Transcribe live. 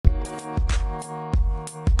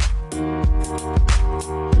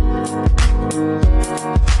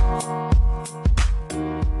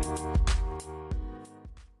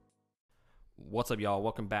What's up, y'all?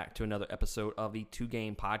 Welcome back to another episode of the Two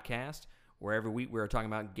Game Podcast, where every week we are talking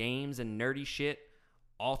about games and nerdy shit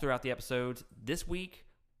all throughout the episodes. This week,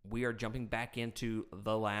 we are jumping back into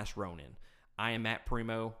The Last Ronin. I am Matt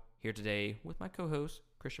Primo, here today with my co-host,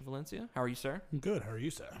 Christian Valencia. How are you, sir? Good. How are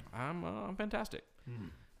you, sir? I'm fantastic.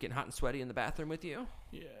 Getting hot and sweaty in the bathroom with you?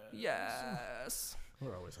 Yeah. Yes.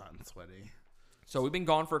 We're always hot and sweaty. So we've been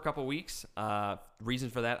gone for a couple weeks. Reason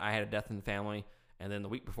for that, I had a death in the family. And then the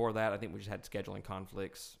week before that, I think we just had scheduling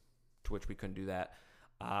conflicts to which we couldn't do that.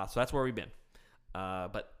 So that's where we've been.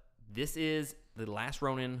 But this is The Last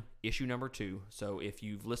Ronin, issue number 2. So if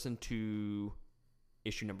you've listened to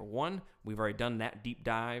issue number 1, we've already done that deep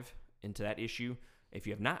dive into that issue. If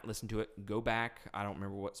you have not listened to it, go back. I don't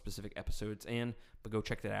remember what specific episode it's in, but go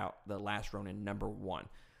check that out, The Last Ronin number 1.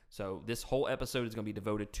 So this whole episode is going to be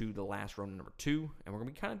devoted to The Last Ronin number 2, and we're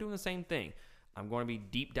going to be kind of doing the same thing. I'm going to be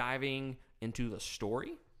deep diving into the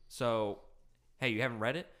story. So, hey, you haven't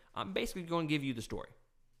read it? I'm basically going to give you the story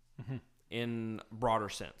in broader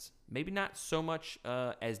sense. Maybe not so much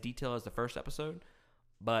as detailed as the first episode,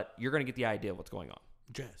 but you're going to get the idea of what's going on.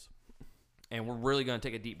 Jazz. And we're really going to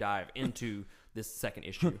take a deep dive into this second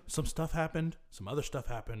issue. Some stuff happened. Some other stuff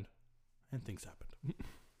happened. And things happened.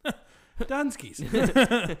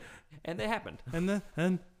 Donskis. And they happened.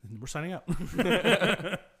 And we're signing up.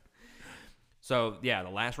 So, yeah, The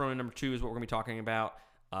Last Ronin number 2 is what we're going to be talking about.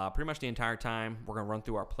 Pretty much the entire time. We're going to run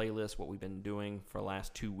through our playlist, what we've been doing for the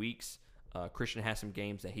last 2 weeks. Christian has some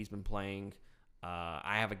games that he's been playing.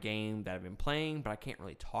 I have a game that I've been playing, but I can't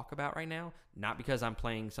really talk about right now. Not because I'm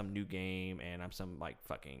playing some new game and I'm some, like,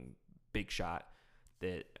 fucking big shot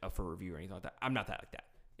that for review or anything like that. I'm not that like that.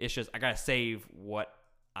 It's just I got to save what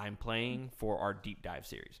I'm playing for our deep dive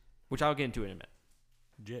series, which I'll get into in a minute.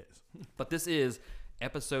 Jazz. But this is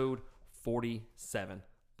episode 47.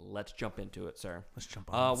 Let's jump into it, sir. Let's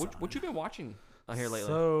jump on. What you been watching here lately?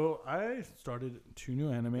 So I started 2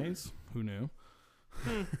 new animes. Who knew?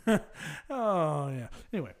 Oh yeah.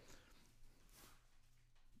 Anyway,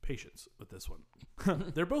 patience with this one.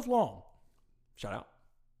 They're both long, Shout out.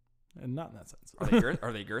 and not in that sense.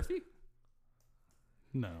 Are they girthy?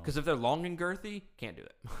 No. Because if they're long and girthy, can't do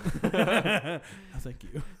it. No, thank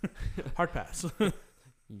you. Hard pass.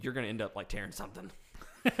 You're gonna end up like tearing something.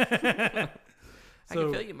 I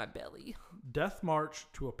can feel you in my belly. Death March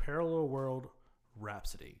to a Parallel World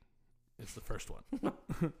Rhapsody is the first one.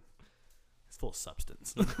 It's full of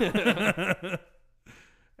substance. And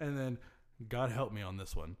then, God help me on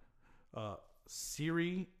this one,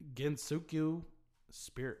 Siri Gensokyo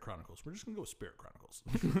Spirit Chronicles. We're just going to go with Spirit Chronicles.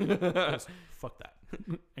 Fuck that.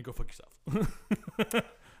 And go fuck yourself.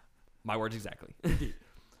 My words exactly. Indeed.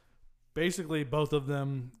 Basically, both of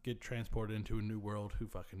them get transported into a new world. Who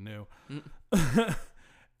fucking knew?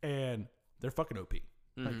 And they're fucking OP.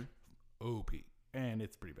 Like, OP. And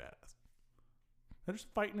it's pretty badass. They're just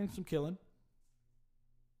fighting and some killing.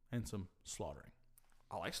 And some slaughtering.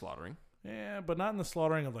 I like slaughtering. Yeah, but not in the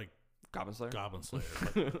slaughtering of like Goblin Slayer. Goblin Slayer.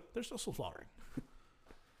 But there's still some slaughtering.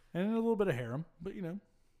 And a little bit of harem. But you know,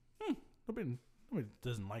 nobody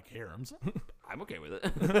doesn't like harems. I'm okay with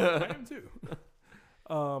it. I am too.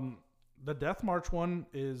 The Death March one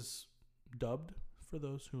is dubbed for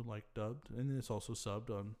those who like dubbed, and it's also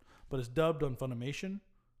subbed on, but it's dubbed on Funimation,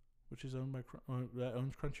 which is owned by that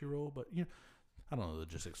owns Crunchyroll. But you know, I don't know the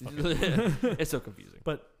logistics. It's so confusing.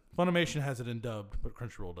 But Funimation has it in dubbed, but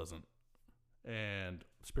Crunchyroll doesn't. And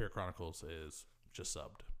Spirit Chronicles is just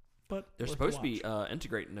subbed. But They're supposed to be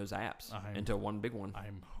integrating those apps into one big one.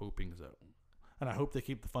 I'm hoping so, and I hope they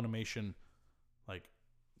keep the Funimation, like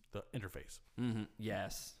the interface. Mm-hmm.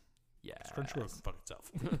 Yes. Yeah. Crunchyroll can fuck itself.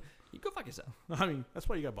 You go fuck yourself. I mean, that's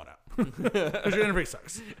why you got bought out. Because your interface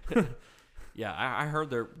sucks. Yeah, I heard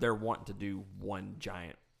they're wanting to do one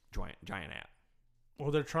giant app.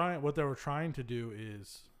 Well, what they were trying to do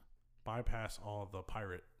is bypass all of the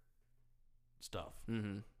pirate stuff.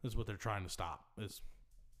 Mm-hmm. Is what they're trying to stop. Is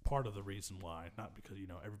part of the reason why, not because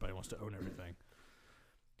everybody wants to own everything.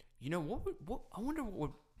 You know what? I wonder what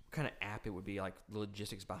kind of app it would be, like the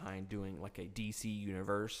logistics behind doing like a DC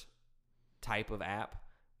Universe type of app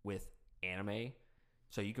with anime,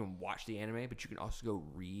 so you can watch the anime, but you can also go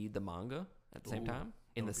read the manga at the same time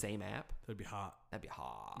in the same app. That'd be hot. That'd be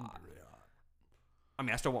hot. That'd be really hot. I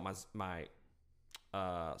mean, I still want my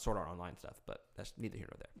Sword Art Online stuff, but that's neither here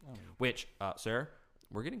nor there. Oh. Which, sir,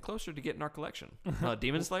 we're getting closer to getting our collection.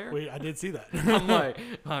 Demon Slayer. Wait, I did see that. I'm like,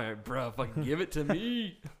 all right, bro, fucking give it to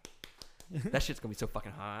me. That shit's gonna be so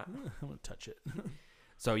fucking hot. I'm gonna touch it.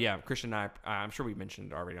 So yeah, Christian and I'm sure we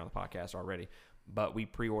mentioned it already on the podcast already, but we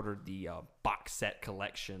pre-ordered the box set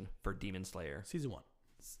collection for Demon Slayer. Season 1.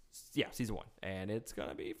 Yeah, season 1, and it's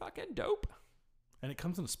gonna be fucking dope. And it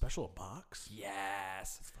comes in a special box.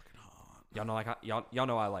 Yes. It's fucking hot. Y'all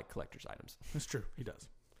know I like collector's items. That's true. He does.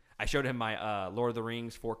 I showed him my Lord of the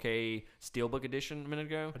Rings 4K Steelbook edition a minute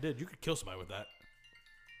ago. I did. You could kill somebody with that.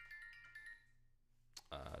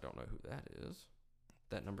 I don't know who that is.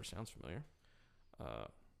 That number sounds familiar.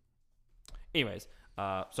 Anyways,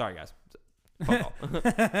 sorry guys. Phone call.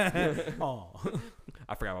 Oh.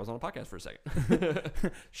 I forgot I was on a podcast for a second.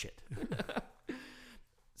 Shit.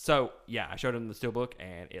 So, yeah, I showed him the Steelbook,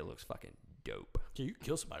 and it looks fucking dope. Yeah, you can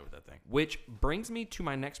kill somebody with that thing. Which brings me to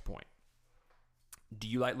my next point. Do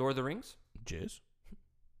you like Lord of the Rings? Jizz?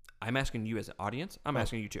 I'm asking you as an audience. I'm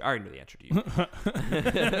asking you too. I already know the answer to you.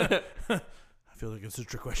 I feel like it's a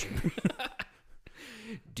trick question.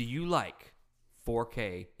 Do you like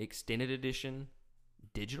 4K Extended Edition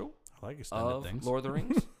digital I like extended of things. Lord of the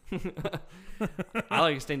Rings? I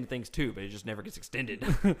like extended things too, but it just never gets extended.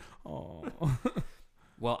 Oh.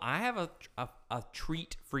 Well, I have a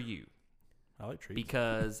treat for you. I like treats.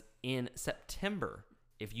 Because in September,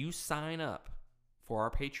 if you sign up for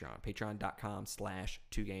our Patreon,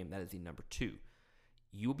 patreon.com/2game, that is the number 2,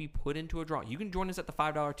 you'll be put into a drawing. You can join us at the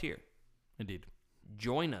 $5 tier. Indeed.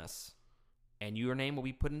 Join us, and your name will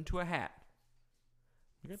be put into a hat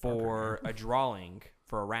You got for a drawing,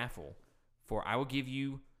 for a raffle. I will give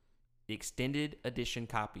you the extended edition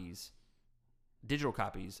copies, digital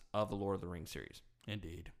copies of the Lord of the Rings series.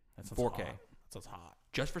 Indeed. That sounds 4K. hot. That sounds hot.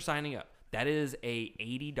 Just for signing up. That is a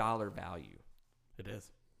 $80 value It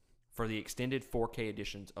is. for the extended 4K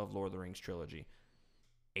editions of Lord of the Rings trilogy.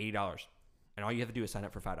 $80. And all you have to do is sign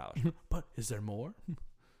up for $5. But is there more?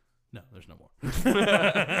 No, there's no more.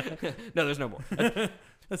 No, there's no more.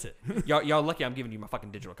 That's it. Y'all lucky I'm giving you my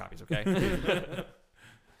fucking digital copies, okay?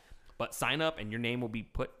 But sign up and your name will be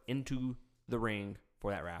put into the ring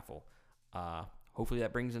for that raffle. Hopefully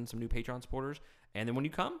that brings in some new Patreon supporters. And then when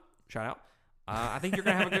you come, shout out. I think you're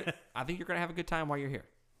gonna have a good time while you're here,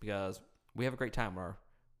 because we have a great time with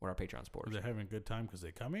our Patreon Are supporters. they having a good time because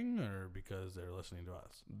they're coming or because they're listening to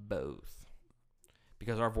us? Both,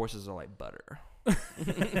 because our voices are like butter.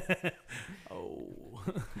 Oh,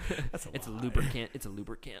 that's a It's a lie. lubricant. It's a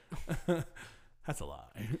lubricant. That's a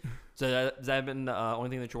lie. So has that been the only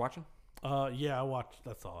thing that you're watching? Yeah, I watched.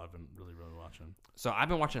 That's all I've been really watching. So I've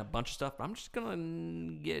been watching a bunch of stuff, but I'm just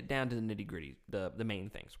gonna get it down to the nitty gritty, the main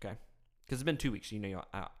things, okay? Because it's been 2 weeks. I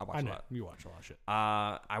watch I a know lot. you watch a lot of shit.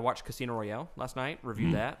 I watched Casino Royale last night.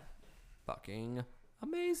 Reviewed that. Fucking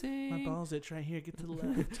amazing. My balls itch right here. Get to the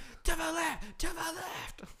left. To the left. To the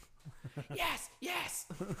left. Yes. Yes.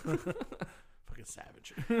 Fucking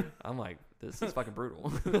savage. I'm like, this is fucking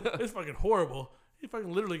brutal. It's fucking horrible. He's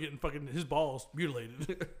fucking literally getting fucking his balls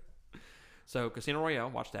mutilated. So Casino Royale,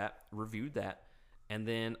 watched that, reviewed that, and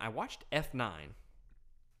then I watched F9.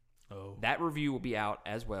 Oh, That review will be out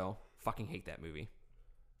as well. Fucking hate that movie.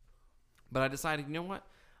 But I decided, you know what?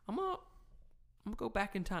 I'm gonna go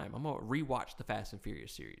back in time. I'm gonna rewatch the Fast and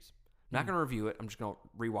Furious series. I'm not gonna review it. I'm just gonna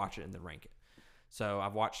rewatch it and then rank it. So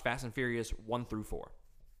I've watched Fast and Furious 1 through 4.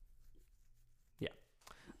 Yeah.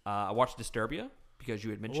 I watched Disturbia because you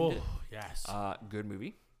had mentioned it. yes. Good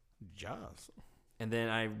movie. Jaws. And then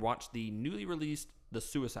I watched the newly released The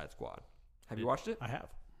Suicide Squad. Have you watched it? I have.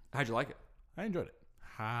 How'd you like it? I enjoyed it.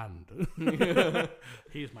 Hand.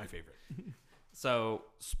 He's my favorite. So,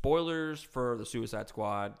 spoilers for The Suicide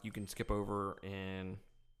Squad, you can skip over in,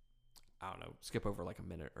 I don't know, skip over like a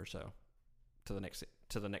minute or so to the next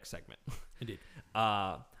segment. Indeed.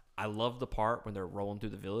 I love the part when they're rolling through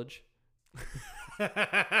the village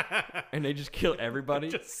and they just kill everybody.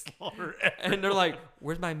 Just slaughter And they're like,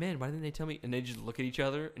 "Where's my men? Why didn't they tell me?" And they just look at each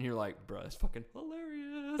other, and you're like, "Bro, that's fucking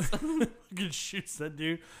hilarious." Fucking shoots that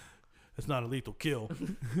dude. It's not a lethal kill.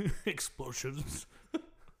 Explosions.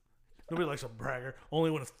 Nobody likes a bragger.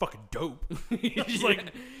 Only when it's fucking dope. He's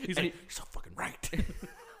like, you're so fucking right.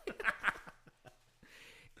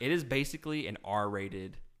 It is basically an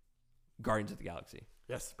R-rated Guardians of the Galaxy.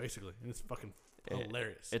 Yes, basically. And it's fucking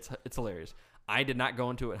hilarious. It's hilarious. I did not go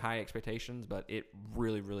into it high expectations, but it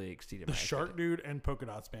really, really exceeded The my Shark expectations. Dude and Polka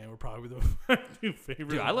Dots Man were probably the two favorite.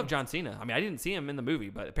 Dude, I love John Cena. I mean, I didn't see him in the movie,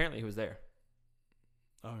 but apparently he was there.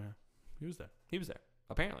 Oh, yeah. He was there. He was there.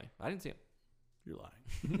 Apparently. I didn't see him. You're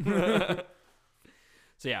lying.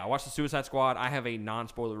 So, yeah, I watched The Suicide Squad. I have a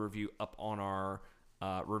non-spoiler review up on our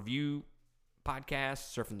review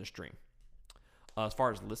podcast, Surfing the Stream. As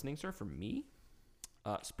far as listening, sir, for me,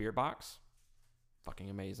 Spirit Box,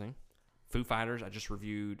 fucking amazing. Foo Fighters, I just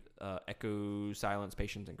reviewed Echo, Silence,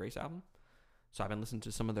 Patience, and Grace album. So I've been listening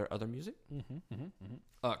to some of their other music.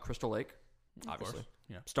 Crystal Lake, obviously.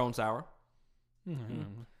 Yeah. Stone Sour.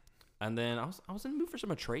 Mm-hmm. And then I was in the mood for some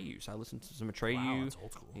Atreyu. So I listened to some Atreyu. Wow, that's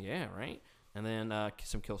old school. Yeah, right. and then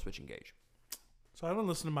some Kill Switch Engage. So I don't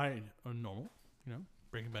listen to my normal,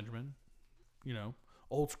 Breaking Benjamin,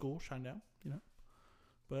 old school Shinedown,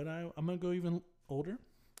 But I'm gonna go even older.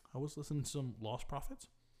 I was listening to some Lost Prophets.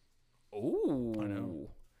 Oh, I know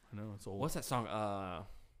it's old. What's that song?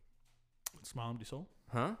 Smile Empty Soul.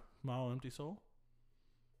 Huh? Smile Empty Soul.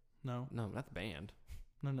 No, not the band.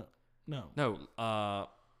 no. No.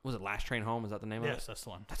 Was it Last Train Home? Is that the name of it? Yes, that's the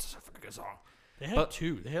one. That's a freaking good song. They had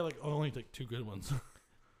two. They had only two good ones.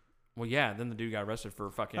 Well, yeah. Then the dude got arrested for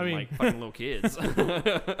fucking fucking little kids.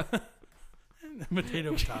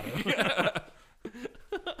 Potato.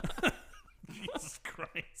 Jesus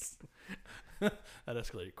Christ. That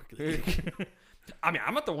escalated quickly. I mean,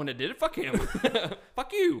 I'm not the one that did it. Fuck him.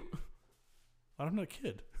 Fuck you. I'm not a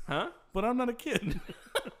kid. Huh? But I'm not a kid.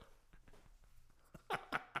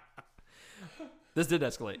 This did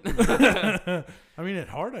escalate. I mean, at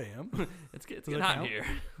heart I am. It's getting hot in here.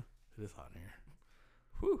 It is hot in here.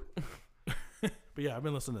 Whew. But yeah, I've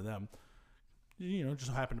been listening to them.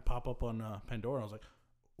 Just happened to pop up on Pandora. I was like,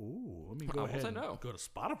 ooh, let me go ahead and go to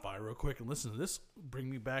Spotify real quick and listen to this. Bring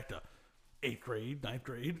me back to 8th grade, 9th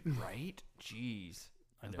grade. Right? Jeez.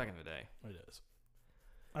 That's back in the day. It is.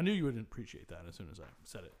 I knew you would appreciate that as soon as I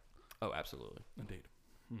said it. Oh, absolutely. Indeed.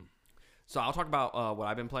 So I'll talk about what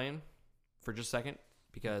I've been playing for just a second,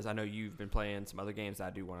 because I know you've been playing some other games that I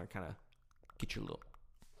do want to kind of get your little...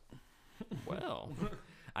 Well,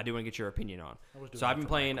 I do want to get your opinion on. So I've been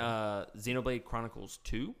playing Xenoblade Chronicles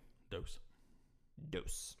 2.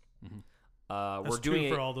 Dos. Mm-hmm. We're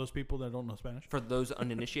doing for all those people that don't know Spanish. For those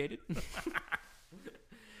uninitiated.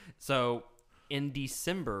 So in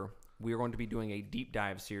December, we are going to be doing a deep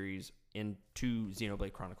dive series into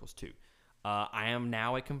Xenoblade Chronicles 2. I am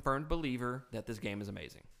now a confirmed believer that this game is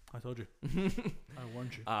amazing. I told you. I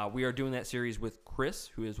warned you. We are doing that series with Chris,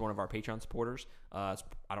 who is one of our Patreon supporters. I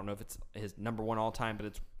don't know if it's his number one all time, but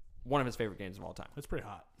it's one of his favorite games of all time. It's pretty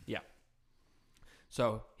hot. Yeah.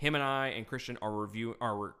 So him and I and Christian are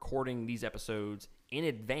recording these episodes in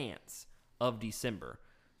advance of December.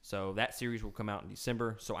 So that series will come out in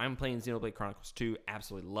December. So I'm playing Xenoblade Chronicles 2.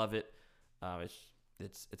 Absolutely love it.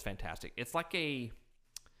 It's fantastic. It's like I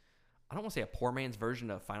don't want to say a poor man's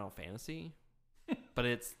version of Final Fantasy, but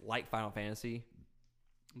it's like Final Fantasy.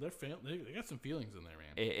 They got some feelings in there,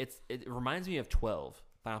 man. It reminds me of Final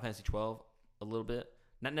Fantasy 12 a little bit.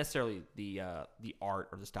 Not necessarily the art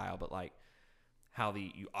or the style, but like how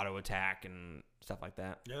you auto attack and stuff like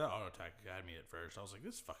that. Yeah, that auto attack got me at first. I was like,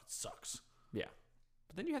 this fucking sucks. Yeah.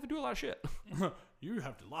 But then you have to do a lot of shit. You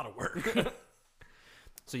have to do a lot of work.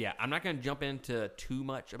 So yeah, I'm not going to jump into too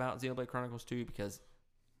much about Xenoblade Chronicles 2 because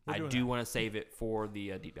I do want to save it for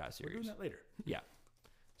the deep dive series. We're doing that later. Yeah.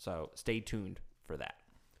 So stay tuned for that.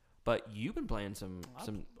 But you've been playing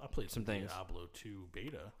I played some things. Diablo 2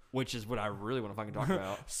 beta, which is what I really want to fucking talk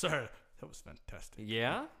about. Sir, that was fantastic.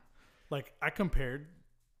 Yeah. Like I compared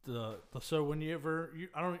so when did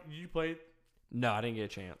you play it? No, I didn't get a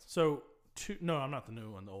chance. So no, I'm not the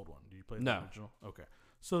new one, the old one. Did you play the original? Okay.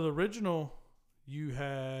 So the original, you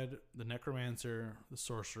had the Necromancer, the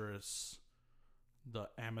Sorceress, the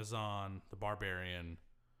Amazon, the Barbarian,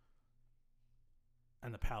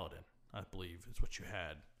 and the Paladin, I believe, is what you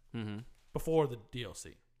had before the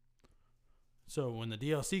DLC. So when the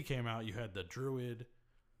DLC came out, you had the Druid,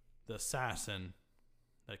 the Assassin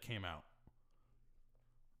that came out.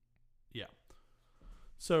 Yeah.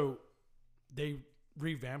 So they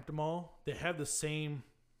revamped them all. They had the same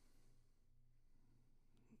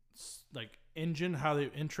like engine, how they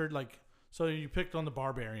entered, like, so you picked on the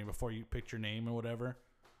Barbarian before you picked your name or whatever.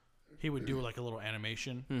 He would do like a little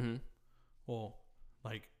animation. Mm-hmm. Well,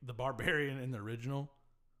 like the Barbarian in the original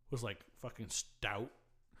was like fucking stout.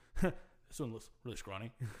 This one looks really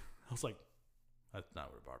scrawny. I was like, that's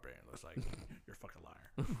not what a Barbarian looks like. You're a fucking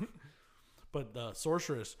liar. But the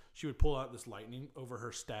Sorceress, she would pull out this lightning over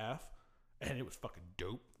her staff, and it was fucking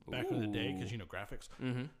dope back in the day because, graphics.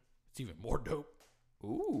 Mm-hmm. It's even more dope.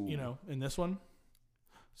 Ooh. In this one.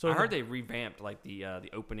 So I heard they revamped like the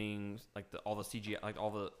openings, like all the CGI, like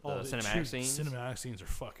all the cinematic scenes. Cinematic scenes are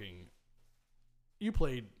fucking. You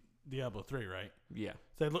played Diablo 3, right? Yeah.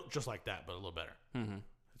 They look just like that, but a little better. Mm-hmm.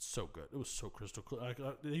 It's so good. It was so crystal clear.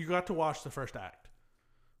 You got to watch the first act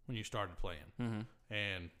when you started playing,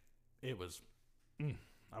 and it was.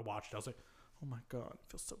 I watched. I was like, "Oh my god, it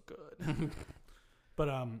feels so good." But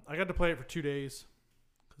I got to play it for 2 days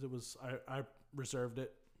because it was. I reserved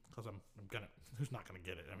it because I'm gonna. Who's not gonna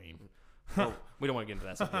get it? I mean, we don't want to get into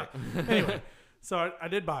that subject. Anyway, so I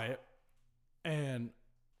did buy it, and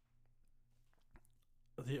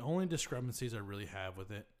the only discrepancies I really have with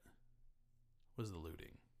it was the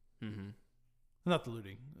looting. Mm-hmm. Not the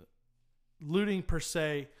looting, looting per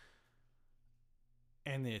se,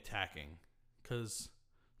 and the attacking, because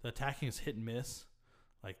the attacking is hit and miss.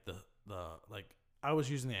 Like like I was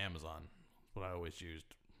using the Amazon, what I always used,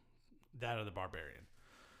 that or the Barbarian.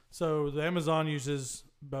 So the Amazon uses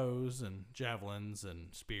bows and javelins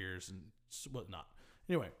and spears and whatnot.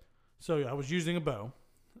 Anyway, so I was using a bow.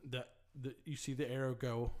 You see the arrow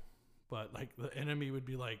go, but like the enemy would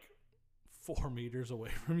be like 4 meters away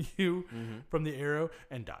from you from the arrow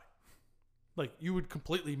and die. Like you would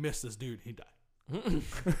completely miss this dude, he'd die.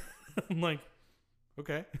 I'm like,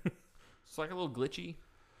 okay. It's like a little glitchy.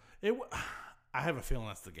 I have a feeling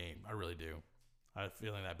that's the game. I really do. I have a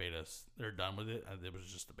feeling that they're done with it. It was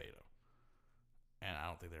just a beta, and I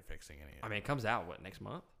don't think they're fixing any of it. I mean, it comes out next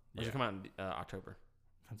month? Or does it come out in October?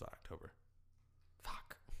 Comes out October.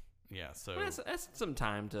 Fuck. Yeah, so well, that's some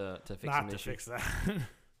time to fix. Not to fix that.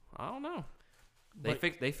 I don't know. They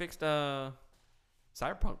fixed Cyberpunk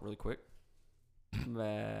really quick. Did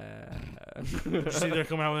you see they're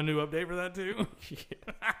coming out with a new update for that too?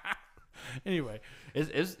 Yeah. Anyway,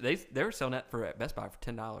 they were selling that for at Best Buy for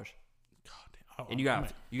 $10. God damn! And you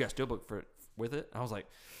got Steelbook for it with it. I was like,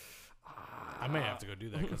 I may have to go do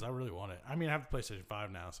that because I really want it. I mean, I have the PlayStation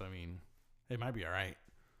 5 now, so I mean, it might be all right.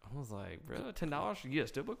 I was like, bro, $10 you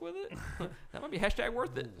get a Steelbook with it? That might be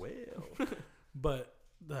 #worth it. Well, but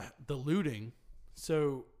the looting.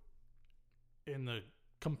 So in the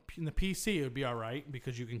PC, it would be all right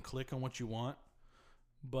because you can click on what you want.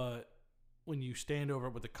 But when you stand over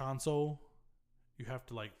it with the console, you have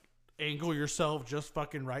to like angle yourself just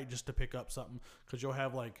fucking right just to pick up something, because you'll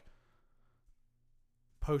have like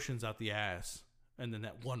potions out the ass and then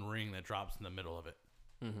that one ring that drops in the middle of it.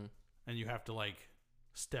 And you have to like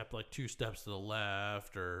step like 2 steps to the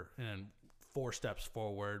left and 4 steps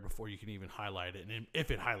forward before you can even highlight it, and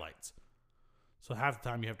if it highlights. So half the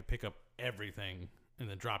time you have to pick up everything and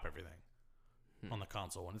then drop everything on the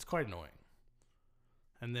console, and it's quite annoying.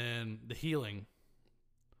 And then the healing.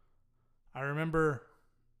 I remember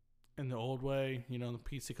in the old way, the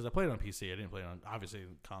PC, because I played it on PC. I didn't play it on, obviously,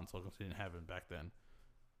 console because I didn't have it back then.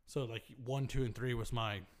 So, like, 1, 2, and 3 was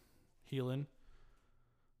my healing.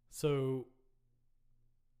 So,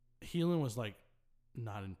 healing was, like,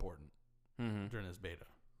 not important during this beta.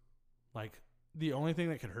 Like, the only thing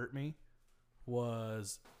that could hurt me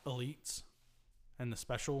was elites and the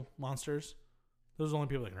special monsters. Those are the only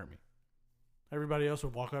people that can hurt me. Everybody else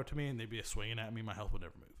would walk up to me and they'd be swinging at me. My health would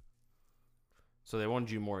never move. So they wanted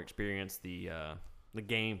you more experience the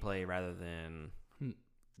gameplay rather than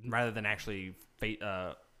actually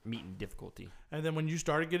meeting difficulty. And then when you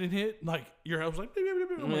started getting hit, like your health was like,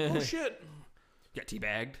 I'm like, oh shit, got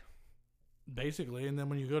teabagged, basically. And then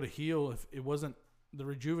when you go to heal, if it wasn't the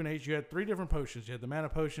rejuvenation, you had 3 different potions. You had the mana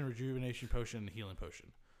potion, rejuvenation potion, and the healing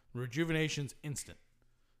potion. Rejuvenation's instant.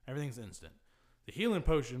 Everything's instant. The healing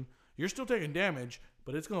potion, you're still taking damage,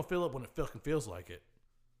 but it's going to fill up when it fucking feels like it.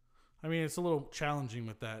 I mean, it's a little challenging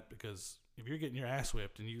with that because if you're getting your ass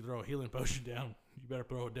whipped and you throw a healing potion down, you better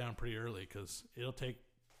throw it down pretty early because it'll take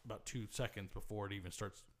about 2 seconds before it even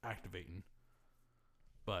starts activating.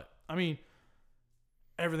 But, I mean,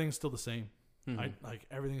 everything's still the same.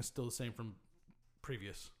 Everything's still the same from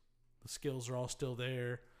previous. The skills are all still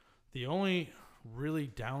there. The only really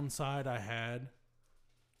downside I had,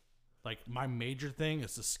 like my major thing,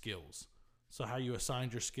 is the skills. So how you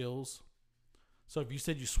assigned your skills. So if you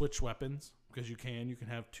said you switch weapons, because you can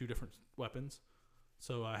have 2 different weapons.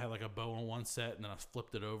 So I had like a bow on one set and then I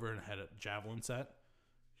flipped it over and had a javelin set.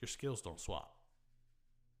 Your skills don't swap.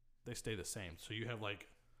 They stay the same. So you have like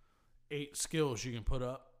 8 skills you can put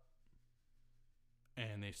up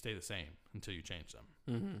and they stay the same until you change them.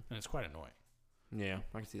 And it's quite annoying. Yeah,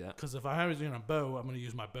 I can see that. Because if I was using a bow, I'm going to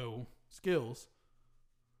use my bow skills.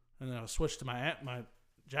 And then I'll switch to my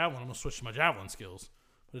javelin. I'm going to switch to my javelin skills.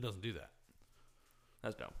 But it doesn't do that.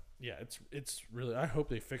 That's dumb. Yeah, it's really... I hope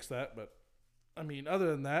they fix that. But, I mean, other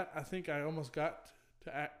than that, I think I almost got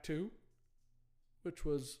to Act 2, which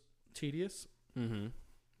was tedious. But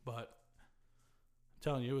I'm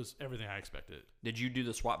telling you, it was everything I expected. Did you do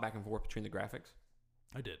the swap back and forth between the graphics?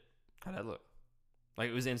 I did. How'd that look? Like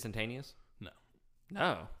it was instantaneous?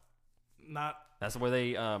 No. Not. That's the way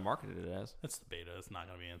they marketed it as. That's the beta. It's not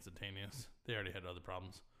going to be instantaneous. They already had other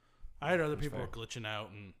problems. I had other people who were glitching out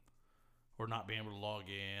or not being able to log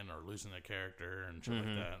in or losing their character and shit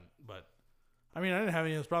like that. But, I mean, I didn't have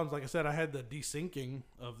any of those problems. Like I said, I had the desyncing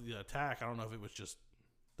of the attack. I don't know if it was just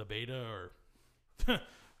the beta or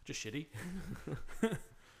just shitty.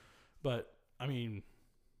 But, I mean,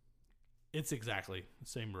 it's exactly the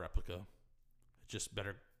same replica. It's just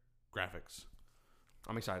better graphics.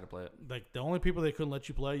 I'm excited to play it. Like the only people they couldn't let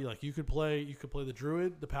you play, you could play the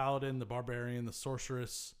druid, the paladin, the barbarian, the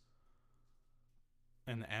sorceress,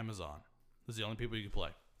 and the Amazon. Those are the only people you could play.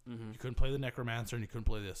 Mm-hmm. You couldn't play the necromancer and you couldn't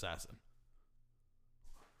play the assassin.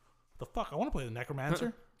 The fuck? I want to play the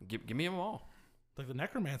necromancer. Give me them all. Like the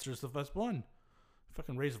necromancer is the best one.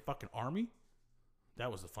 Fucking raise a fucking army.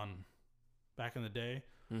 That was the fun back in the day.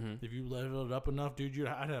 Mm-hmm. If you leveled it up enough, dude,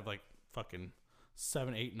 I'd have like fucking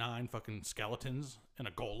 7, 8, 9 fucking skeletons and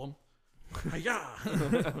a golem. Yeah.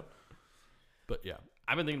 But yeah,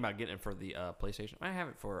 I've been thinking about getting it for the PlayStation. I have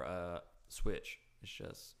it for Switch. It's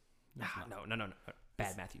just no.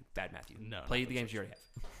 Bad Matthew. No, Play not the for games you already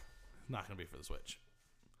have. It's not gonna be for the Switch.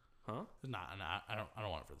 Huh? It's not. I don't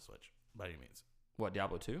want it for the Switch by any means. What,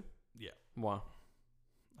 Diablo 2? Yeah. Why?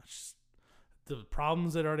 The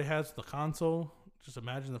problems it already has with the console. Just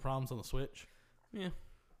imagine the problems on the Switch. Yeah.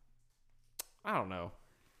 I don't know.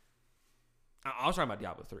 I was talking about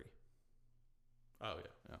Diablo 3. Oh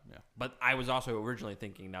yeah. But I was also originally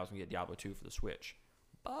thinking that I was going to get Diablo 2 for the Switch.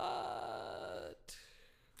 But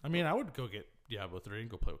I mean, I would go get Diablo 3 and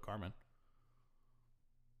go play with Carmen.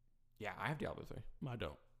 yeah, I have Diablo 3. I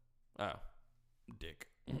don't. Oh. Dick.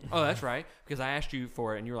 Oh, that's right. Because I asked you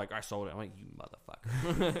for it, and you were like, I sold it. I'm like, you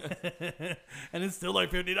motherfucker. And it's still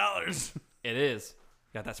like $50. It is.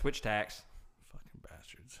 Got that Switch tax. Fucking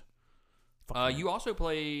bastards. You also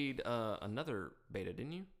played another beta,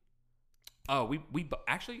 didn't you? Oh,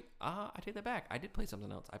 actually, I take that back. I did play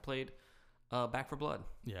something else. I played Back 4 Blood.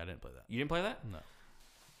 Yeah, I didn't play that. You didn't play that? No.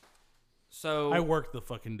 So I worked the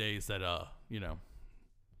fucking days that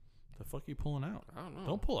the fuck you pulling out? I don't know.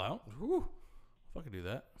 Don't pull out. Whew. Fucking do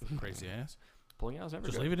that. Crazy ass. Pulling out is never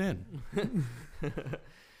Just good. leave it in.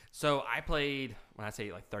 So I played, when I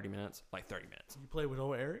say like 30 minutes, like 30 minutes. You play with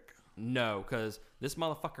old Eric? No, because this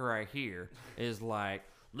motherfucker right here is like,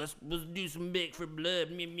 let's do some Back 4 Blood.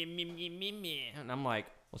 Meh, meh, meh, meh, meh, meh. And I'm like,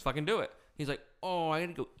 let's fucking do it. He's like, oh, I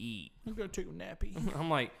gotta go eat. I'm gonna take a nappy. I'm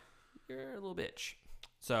like, you're a little bitch.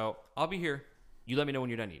 So I'll be here. You let me know when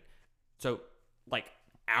you're done eating. So like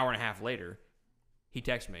hour and a half later, he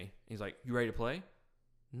texts me. He's like, you ready to play?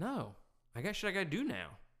 No. I got shit I gotta do now.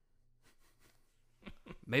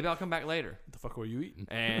 Maybe I'll come back later. What the fuck were you eating?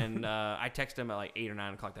 And I texted him at like 8 or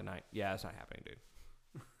 9 o'clock that night. Yeah, that's not happening,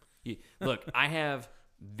 dude. Look, I have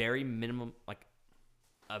very minimum, like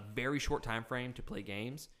a very short time frame to play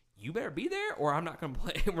games. You better be there, or I'm not gonna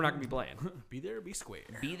play. We're not gonna be playing. Be there or be square.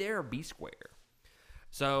 Be there or be square.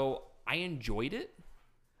 So I enjoyed it.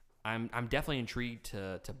 I'm definitely intrigued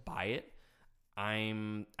to buy it.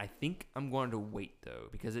 I think I'm going to wait though,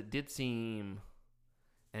 because it did seem,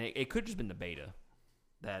 and it could just been the beta,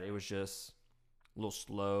 that it was just a little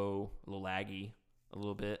slow, a little laggy, a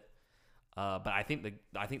little bit. But I think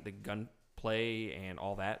the gunplay and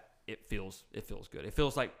all that, it feels good. It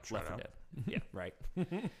feels like Left 4 Dead. Yeah, right.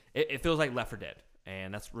 It feels like Left 4 Dead,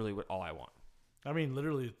 and that's really all I want. I mean,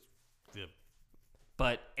 literally.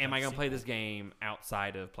 But am I going to play this game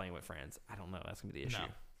outside of playing with friends? I don't know. That's going to be the issue. No,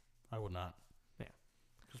 I would not. Yeah.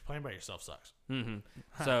 Because playing by yourself sucks. Mm-hmm.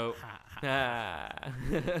 So, I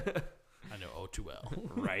know all too well.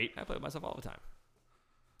 Right? I play with myself all the time.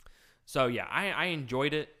 So, yeah, I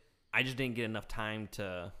enjoyed it. I just didn't get enough time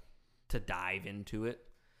to dive into it.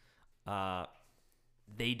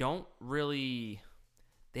 They don't really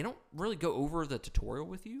go over the tutorial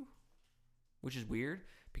with you, which is weird,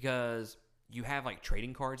 because you have like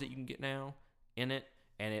trading cards that you can get now in it,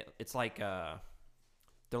 and it's like they're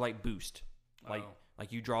like boost, like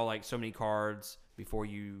you draw like so many cards before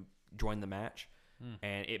you join the match,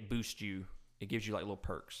 and it boosts you. It gives you like little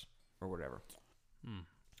perks or whatever.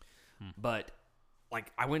 But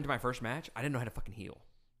like I went to my first match, I didn't know how to fucking heal.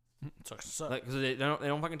 Sucks. Because they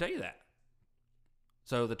don't fucking tell you that.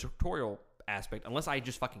 So the tutorial aspect, unless I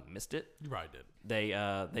just fucking missed it, You probably did.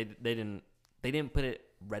 they didn't put it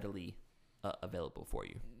readily available for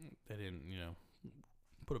you. They didn't,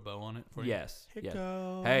 put a bow on it for you. Yes. Yes.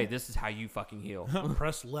 Hiccup. Hey, this is how you fucking heal.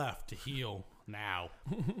 Press left to heal now.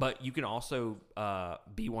 But you can also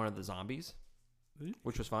be one of the zombies,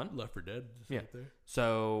 which was fun. Left 4 Dead. Just Yeah. Right there.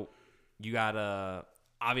 So you got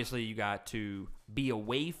to be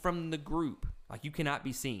away from the group. Like you cannot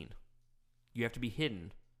be seen. You have to be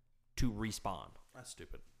hidden to respawn. That's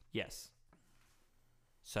stupid. Yes.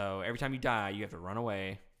 So every time you die, you have to run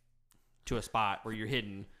away to a spot where you're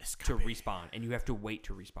hidden to respawn, and you have to wait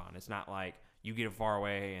to respawn. It's not like you get far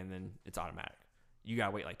away and then it's automatic. You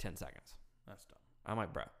gotta wait like 10 seconds. That's dumb. I'm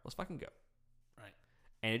like, bro, let's fucking go. Right.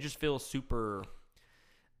 And it just feels super.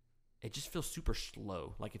 It just feels super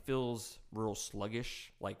slow. Like it feels real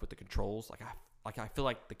sluggish. Like with the controls. Like I feel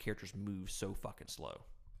like the characters move so fucking slow.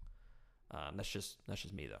 That's just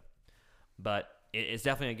me though. But it's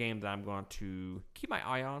definitely a game that I'm going to keep my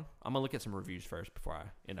eye on. I'm gonna look at some reviews first before I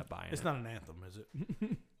end up buying it. It's not an Anthem, is it?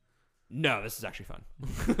 No, this is actually fun.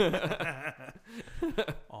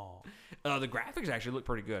 Oh, The graphics actually look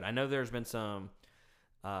pretty good. I know there's been some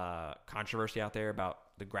controversy out there about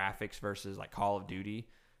the graphics versus like Call of Duty.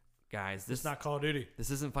 Guys, it's not Call of Duty. This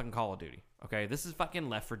isn't fucking Call of Duty. Okay, this is fucking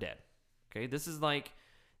Left 4 Dead. Okay, this is I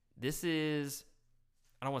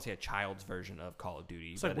don't want to say a child's version of Call of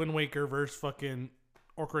Duty. It's like Wind Waker versus fucking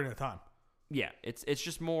Ocarina of Time. Yeah, it's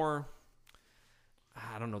just more.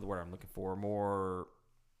 I don't know the word I'm looking for. More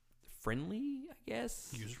friendly, I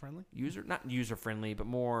guess. User friendly. Not user friendly, but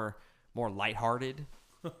more lighthearted.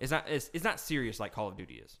 It's not serious like Call of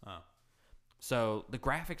Duty is. Oh. So the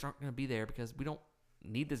graphics aren't going to be there because we don't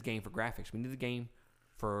need this game for graphics. We need the game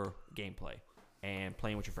for gameplay and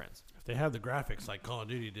playing with your friends. If they have the graphics like Call of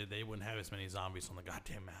Duty did, they wouldn't have as many zombies on the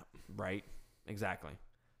goddamn map. Right? Exactly.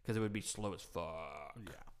 Because it would be slow as fuck.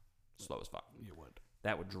 Yeah. Slow as fuck. You would.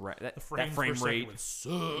 That would drag that The frame rate would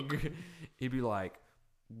suck. It'd be like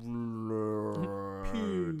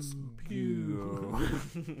Pew, pew.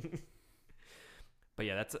 But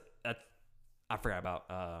yeah, that's I forgot about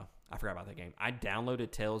that game. I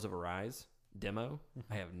downloaded Tales of Arise demo.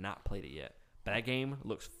 I have not played it yet. But that game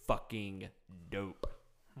looks fucking dope.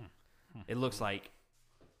 It looks like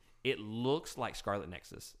Scarlet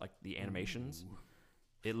Nexus, like the animations. Ooh.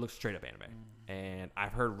 It looks straight up anime, and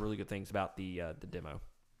I've heard really good things about the demo.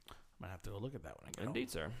 Might have to go look at that one again.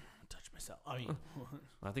 Indeed, sir. Touch myself. I mean,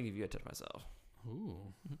 I think if you had touched myself.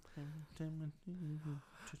 Ooh.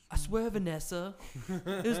 I swear, Vanessa,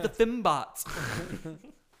 it was the Fembots.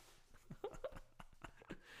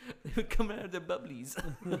 They were coming out of their bubblies.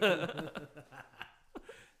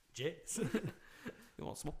 Jets. You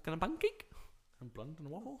want smoke and a pancake? And blunt and a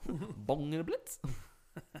waffle? Bong and a blitz?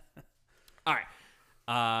 All right.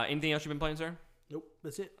 Anything else you've been playing, sir? Nope,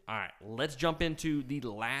 that's it. All right, let's jump into The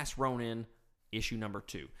Last Ronin, issue number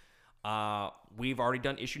 2. We've already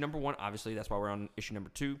done issue number 1. Obviously, that's why we're on issue number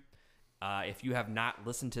 2. If you have not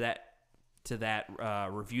listened to that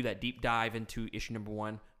review, that deep dive into issue number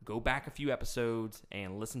 1, go back a few episodes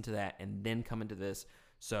and listen to that, and then come into this,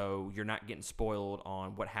 so you're not getting spoiled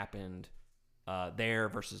on what happened there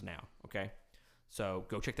versus now. Okay, so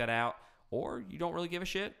go check that out. Or you don't really give a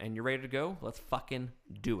shit and you're ready to go, let's fucking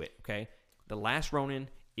do it, okay? The Last Ronin,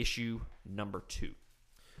 issue number 2.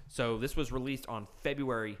 So this was released on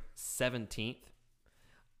February 17th.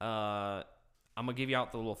 I'm going to give you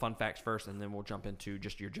out the little fun facts first, and then we'll jump into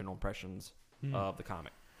just your general impressions of the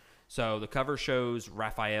comic. So the cover shows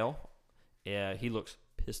Raphael. He looks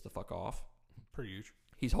pissed the fuck off. Pretty huge.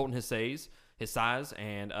 He's holding his size,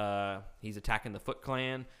 and he's attacking the Foot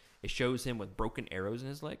Clan. It shows him with broken arrows in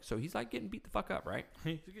his leg, so he's like getting beat the fuck up, right?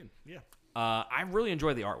 Yeah. I really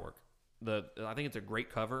enjoy the artwork. I think it's a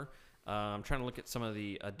great cover. I'm trying to look at some of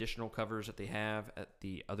the additional covers that they have at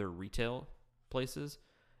the other retail places,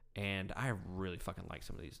 and I really fucking like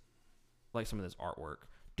some of these, this artwork.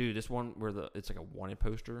 Dude, this one where it's like a wanted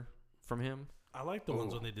poster from him. I like the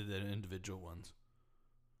ones when they did the individual ones.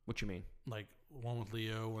 What you mean? Like one with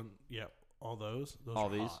Leo and all those. All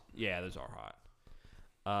are these? hot. Yeah, those are hot.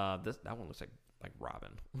 That one looks like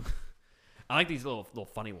Robin. I like these little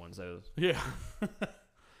funny ones though. Yeah.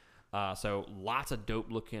 So lots of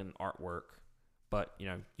dope looking artwork, but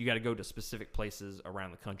you got to go to specific places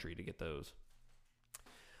around the country to get those.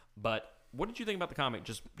 But what did you think about the comic,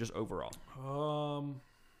 just overall?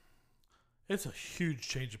 It's a huge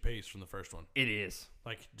change of pace from the first one. It is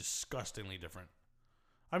like disgustingly different.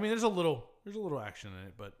 I mean, there's a little action in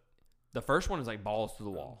it, but the first one is like balls to the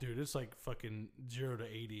wall. Dude, it's like fucking 0 to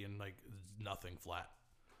 80 and like nothing flat.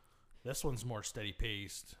 This one's more steady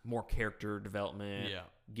paced. More character development. Yeah.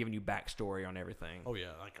 Giving you backstory on everything. Oh,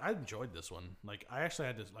 yeah. Like, I enjoyed this one. Like, I actually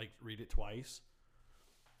had to, like, read it twice.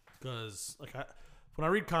 Because, like, when I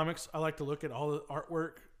read comics, I like to look at all the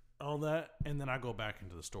artwork, all that, and then I go back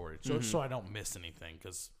into the story. So I don't miss anything.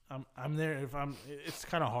 Because I'm there. It's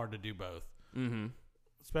kind of hard to do both. Mm-hmm.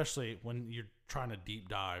 Especially when you're trying to deep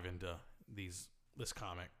dive into this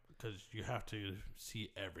comic. Because you have to see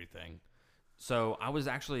everything. So I was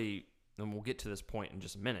actually, and we'll get to this point in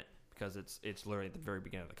just a minute because it's literally at the very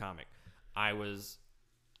beginning of the comic. I was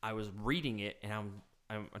reading it, and I'm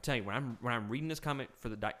telling you, when I'm reading this comic for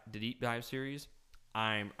the deep dive series,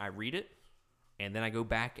 I read it, and then I go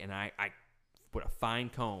back and I with a fine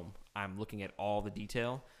comb, I'm looking at all the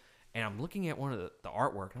detail, and I'm looking at one of the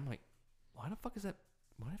artwork, and I'm like, why the fuck did you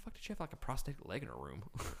have like a prosthetic leg in her room?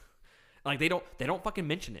 Like they don't fucking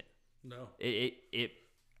mention it. No. It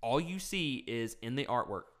all you see is in the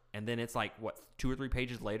artwork, and then it's like 2 or 3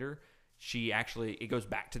 pages later, it goes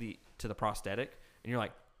back to the prosthetic, and you're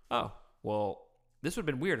like, oh, well, this would have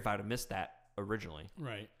been weird if I'd have missed that originally.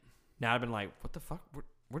 Right. Now I've been like, what the fuck?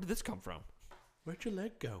 Where did this come from? Where'd your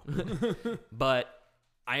leg go? But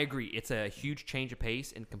I agree. It's a huge change of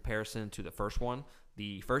pace in comparison to the first one.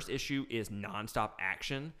 The first issue is nonstop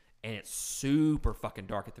action, and it's super fucking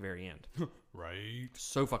dark at the very end. Right.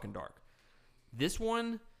 So fucking dark. This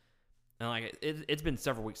one, and like it's been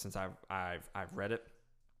several weeks since I've read it.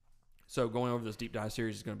 So going over this deep dive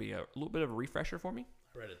series is going to be a little bit of a refresher for me.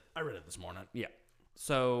 I read it this morning. Yeah.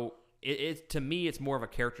 So it to me, it's more of a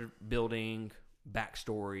character building,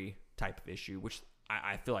 backstory type of issue, which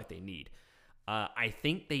I feel like they need. I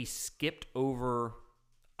think they skipped over.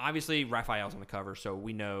 Obviously, Raphael's on the cover, so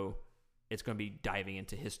we know it's going to be diving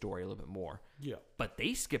into his story a little bit more. Yeah. But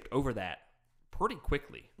they skipped over that pretty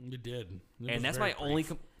quickly. You did. And that's my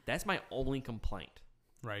only complaint.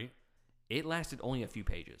 Right. It lasted only a few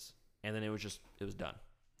pages, and then it was done.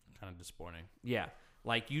 Kind of disappointing. Yeah.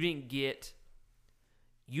 Like you didn't get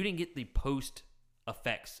the post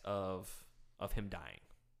effects of him dying.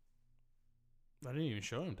 I didn't even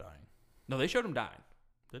show him dying. No, they showed him dying.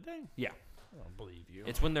 Did they? Yeah. I don't believe you.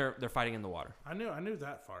 It's when they're fighting in the water. I knew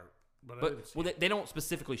that part, but I But didn't see they don't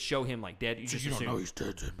specifically show him like dead. You just assume. don't know he's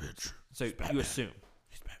dead, then, bitch. So He's you Batman. assume.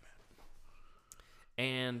 He's Batman.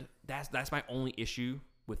 And that's my only issue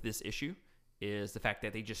with this issue is the fact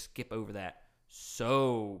that they just skip over that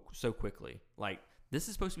so quickly. Like this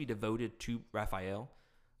is supposed to be devoted to Raphael.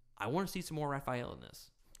 I want to see some more Raphael in this.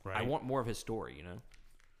 Right. I want more of his story, you know.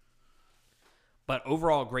 But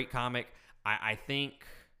overall, great comic. I think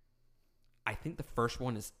the first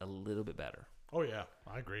one is a little bit better. Oh yeah,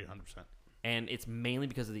 I agree 100%. And it's mainly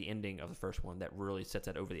because of the ending of the first one that really sets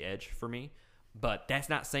that over the edge for me. But that's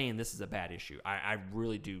not saying this is a bad issue. I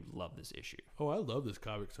really do love this issue. Oh, I love this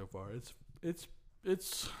comic so far. It's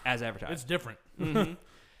As advertised. It's different. Mm-hmm.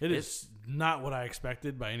 It's not what I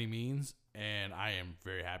expected by any means, and I am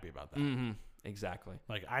very happy about that. Mm-hmm. Exactly.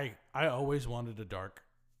 Like I always wanted a dark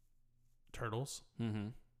Turtles, Mm-hmm.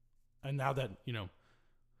 and now that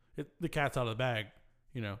the cat's out of the bag,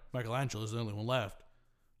 Michelangelo is the only one left.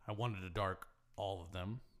 I wanted to dark all of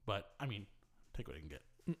them, but I mean, take what I can get.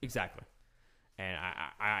 Exactly. And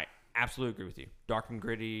I absolutely agree with you. Dark and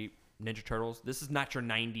gritty Ninja Turtles. This is not your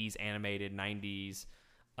 90s animated 90s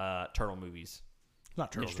turtle movies. It's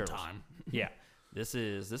not Turtles Ninja in Turtles. time. Yeah. This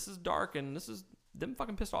is dark, and this is them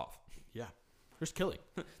fucking pissed off. Yeah, there's killing.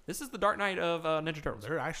 This is the Dark Knight of Ninja Turtles.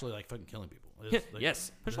 They're actually like fucking killing people.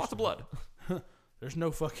 Yes. There's lots of blood. There's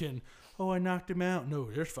no fucking, I knocked him out. No,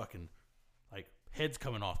 there's fucking like heads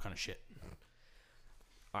coming off kind of shit.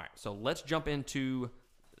 All right, so let's jump into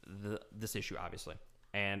this issue, obviously.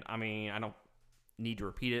 And I mean, I don't need to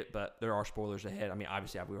repeat it, but there are spoilers ahead. I mean,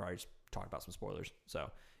 obviously, we've already talked about some spoilers.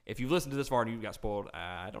 So if you've listened to this far and you got spoiled,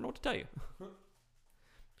 I don't know what to tell you.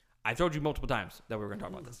 I've told you multiple times that we were going to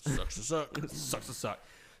talk about this. Sucks to suck. Sucks to suck.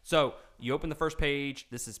 So you open the first page.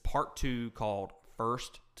 This is part 2 called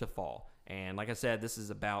First to Fall. And like I said, this is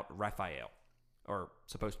about Raphael, or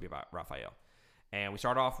supposed to be about Raphael. And we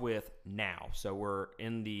start off with now. So we're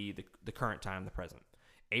in the current time, the present.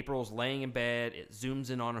 April's laying in bed. It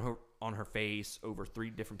zooms in on her face over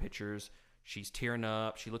 3 different pictures. She's tearing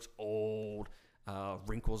up. She looks old.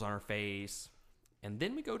 Wrinkles on her face. And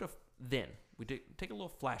then we go to we take a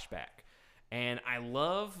little flashback. And I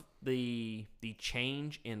love the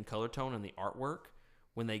change in color tone and the artwork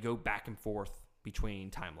when they go back and forth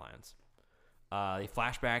between timelines. They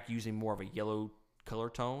flashback using more of a yellow color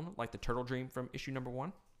tone, like the Turtle Dream from issue number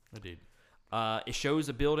 1. Indeed. It shows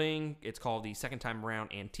a building. It's called the Second Time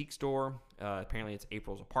Around Antique Store. Apparently, it's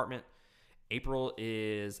April's apartment. April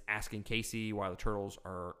is asking Casey why the turtles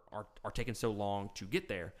are taking so long to get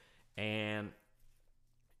there, and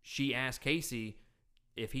she asked Casey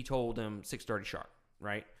if he told them 6:30 sharp,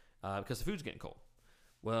 right? Because the food's getting cold.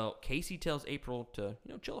 Well, Casey tells April to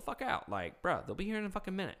chill the fuck out. Like, bruh, they'll be here in a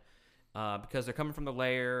fucking minute. Because they're coming from the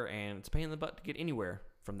lair, and it's a pain in the butt to get anywhere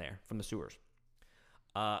from there, from the sewers.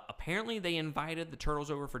 Apparently, they invited the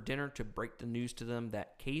turtles over for dinner to break the news to them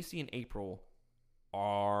that Casey and April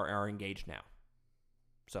are engaged now.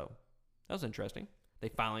 So, that was interesting. They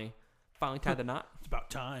finally tied the knot. It's about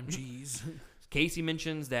time, jeez. Casey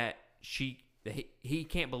mentions that he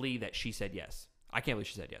can't believe that she said yes. I can't believe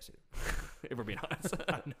she said yes, if we're being honest.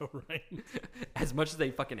 I know, right? As much as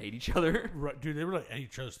they fucking hate each other. Right, dude, they were like at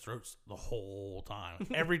each other's throats the whole time.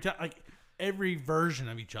 Every time, like every version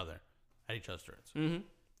of each other at each other's throats. Mm-hmm.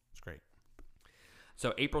 It's great.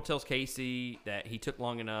 So April tells Casey that he took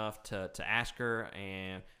long enough to ask her,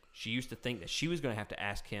 and she used to think that she was going to have to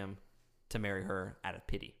ask him to marry her out of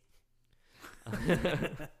pity.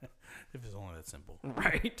 If it's only that simple.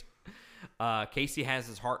 Right. Casey has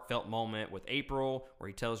his heartfelt moment with April where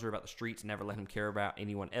he tells her about the streets never let him care about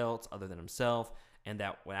anyone else other than himself, and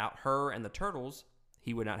that without her and the turtles,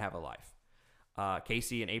 he would not have a life.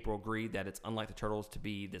 Casey and April agreed that it's unlike the turtles to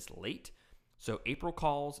be this late, so April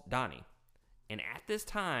calls Donnie. And at this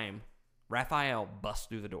time, Raphael busts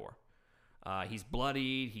through the door. He's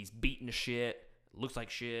bloodied, he's beaten to shit, looks like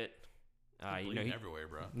shit. Bleeding everywhere,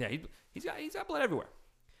 bro. Yeah, he's got blood everywhere.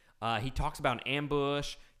 He talks about an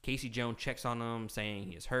ambush. Casey Jones checks on him, saying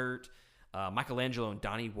he is hurt. Michelangelo and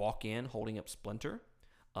Donnie walk in, holding up Splinter.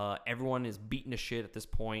 Everyone is beaten to shit at this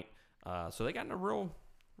point, so they got in a real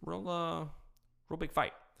big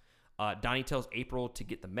fight. Donnie tells April to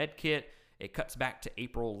get the med kit. It cuts back to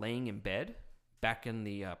April laying in bed, back in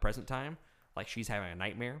the present time, like she's having a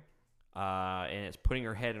nightmare, and it's putting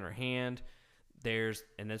her head in her hand.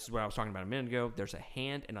 And this is what I was talking about a minute ago, there's a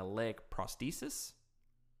hand and a leg prosthesis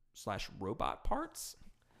 / robot parts,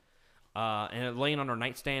 and it's laying on her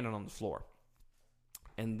nightstand and on the floor.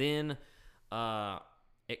 And then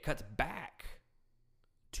it cuts back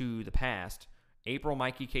to the past. April,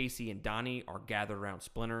 Mikey, Casey, and Donnie are gathered around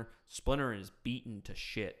Splinter. Splinter is beaten to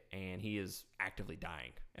shit, and he is actively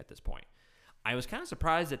dying at this point. I was kind of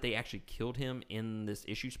surprised that they actually killed him in this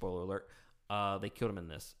issue. Spoiler alert. They killed him in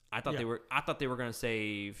this. I thought they were going to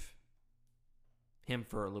save him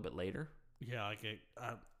for a little bit later. Yeah,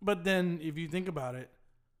 but then if you think about it,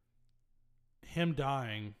 him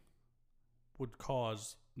dying would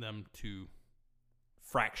cause them to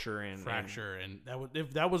fracture, and that would,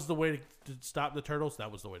 if that was the way to stop the turtles,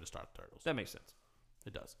 that was the way to stop the turtles. That makes sense.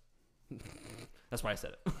 It does. That's why I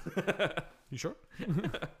said it. You sure?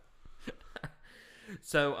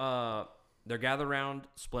 So they're gathered around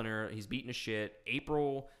Splinter. He's beating to shit.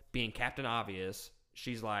 April, being Captain Obvious,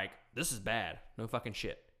 she's like, "This is bad. No fucking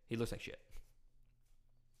shit. He looks like shit."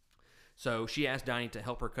 So she asked Donnie to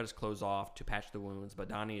help her cut his clothes off to patch the wounds, but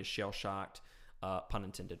Donnie is shell shocked. Pun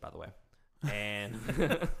intended, by the way. And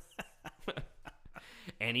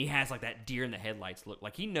and he has like that deer in the headlights look.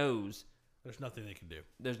 Like he knows there's nothing they can do.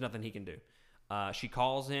 There's nothing he can do. She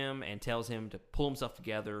calls him and tells him to pull himself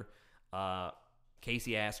together.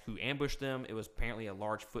 Casey asks who ambushed them. It was apparently a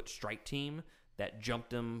large foot strike team that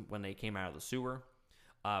jumped them when they came out of the sewer.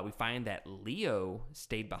 We find that Leo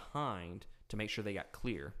stayed behind to make sure they got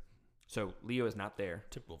clear. So Leo is not there.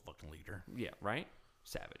 Typical fucking leader. Yeah, right?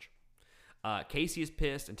 Savage. Casey is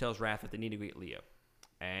pissed and tells Raph that they need to go get Leo.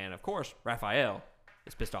 And of course, Raphael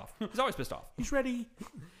is pissed off. He's always pissed off. He's ready.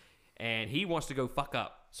 And he wants to go fuck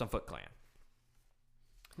up some Foot Clan.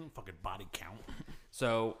 Fucking body count.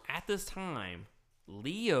 So at this time,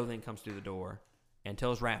 Leo then comes through the door and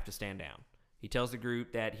tells Raph to stand down. He tells the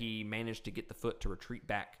group that he managed to get the Foot to retreat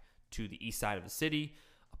back to the east side of the city.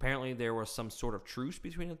 Apparently, there was some sort of truce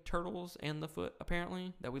between the Turtles and the Foot,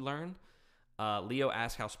 apparently, that we learned. Leo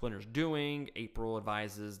asks how Splinter's doing. April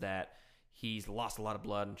advises that he's lost a lot of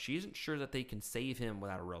blood, and she isn't sure that they can save him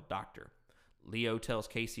without a real doctor. Leo tells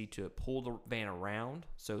Casey to pull the van around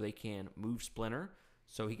so they can move Splinter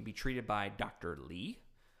so he can be treated by Dr. Lee.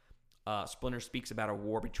 Splinter speaks about a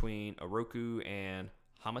war between Oroku and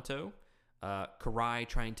Hamato. Karai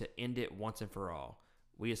trying to end it once and for all.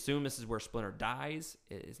 We assume this is where Splinter dies.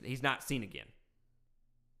 He's not seen again.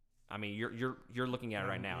 I mean, you're looking at it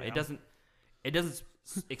right now. Yeah. It doesn't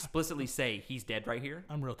explicitly say he's dead right here.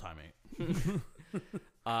 I'm real time, mate.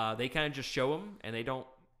 They kind of just show him, and they don't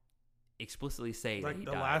explicitly say that he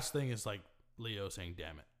died. The last thing is like Leo saying,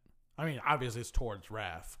 "Damn it." I mean, obviously it's towards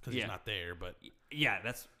Raph because he's not there, but yeah,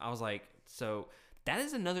 I was like, so that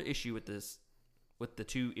is another issue with this, with the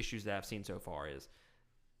two issues that I've seen so far is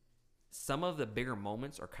some of the bigger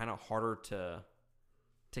moments are kind of harder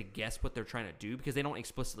to guess what they're trying to do because they don't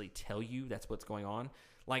explicitly tell you that's what's going on.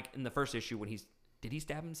 Like in the first issue when did he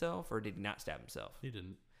stab himself or did he not stab himself? He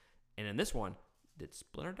didn't. And in this one, did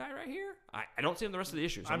Splinter die right here? I don't see him in the rest of the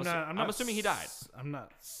issues. So I'm assuming he died. I'm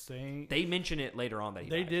not saying they mention it later on that he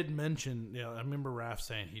died. They did mention. Yeah, I remember Raph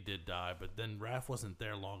saying he did die, but then Raph wasn't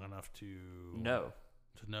there long enough to know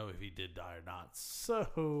if he did die or not.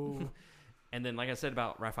 So, and then like I said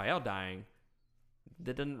about Raphael dying,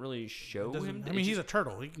 that doesn't really show him. I mean, he's a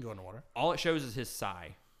turtle. He can go in the water. All it shows is his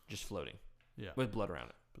sigh just floating. Yeah, with blood around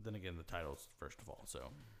it. But then again, the title's first of all.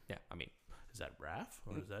 So yeah, I mean. Is that Raph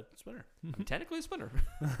or is that Splinter? Technically a Splinter.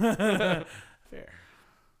 Fair.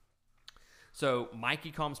 So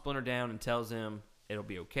Mikey calms Splinter down and tells him it'll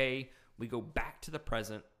be okay. We go back to the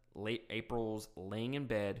present. Late April's laying in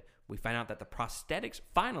bed. We find out that the prosthetics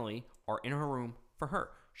finally are in her room for her.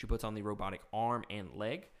 She puts on the robotic arm and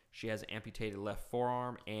leg. She has an amputated left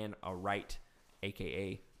forearm and a right,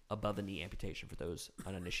 a.k.a. above the knee amputation for those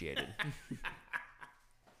uninitiated.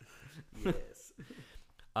 Yes.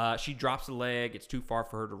 She drops the leg. It's too far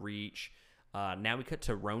for her to reach. Now we cut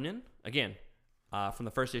to Ronan. Again, from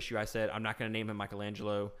the first issue, I said I'm not going to name him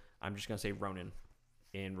Michelangelo. I'm just going to say Ronan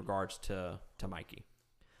in regards to Mikey.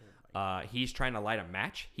 He's trying to light a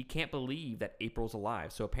match. He can't believe that April's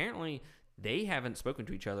alive. So apparently they haven't spoken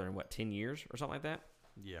to each other in, 10 years or something like that?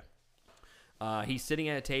 Yeah. He's sitting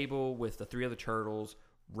at a table with the 3 other turtles.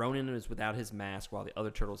 Ronan is without his mask while the other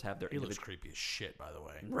turtles have their He looks creepy as shit, by the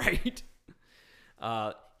way. Right.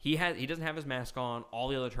 He doesn't have his mask on. All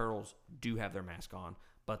the other turtles do have their mask on,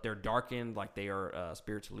 but they're darkened like they are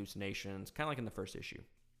spirits hallucinations, kind of like in the first issue.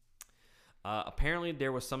 Apparently,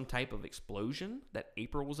 there was some type of explosion that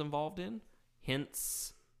April was involved in,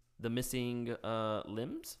 hence the missing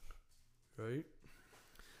limbs. Right.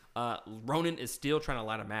 Ronan is still trying to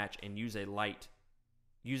light a match and use it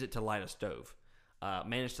to light a stove.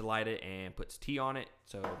 Managed to light it and puts tea on it,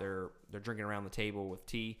 so they're drinking around the table with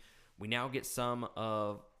tea. We now get some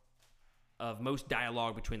of most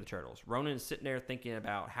dialogue between the turtles. Ronan is sitting there thinking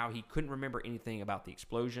about how he couldn't remember anything about the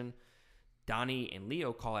explosion. Donnie and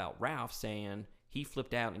Leo call out Ralph, saying he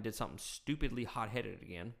flipped out and did something stupidly hot-headed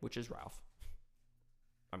again, which is Ralph.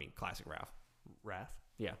 I mean, classic Ralph. Raph?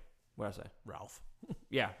 Yeah. What did I say? Ralph.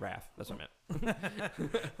 Yeah, Raph. That's what I meant.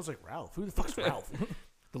 I was like, Ralph? Who the fuck's Ralph?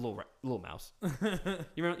 The little mouse.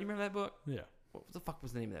 You remember that book? Yeah. What the fuck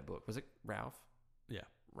was the name of that book? Was it Ralph? Yeah.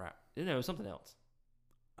 Ralph. No, it was something else.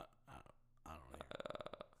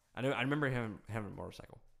 I don't know. I remember him having a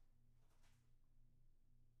motorcycle.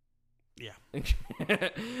 Yeah.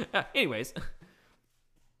 Anyways.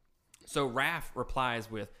 So Raph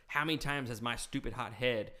replies with, how many times has my stupid hot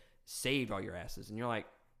head saved all your asses? And you're like,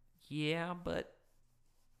 yeah, but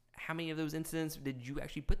how many of those incidents did you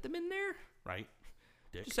actually put them in there? Right.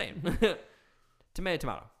 Dick. Just saying.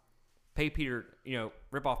 Tomato. Pay Peter,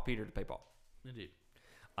 rip off Peter to pay Paul. Indeed.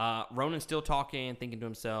 Ronan's still talking, thinking to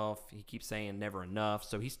himself. He keeps saying never enough.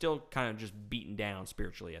 So he's still kind of just beaten down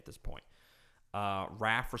spiritually at this point.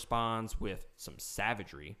 Raph responds with some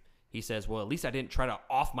savagery. He says, well, at least I didn't try to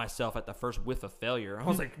off myself at the first whiff of failure. I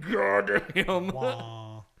was like, God damn.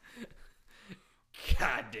 Wah.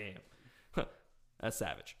 God damn. That's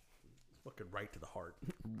savage. Fucking right to the heart.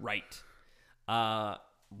 Right.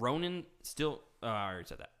 Ronan still... I already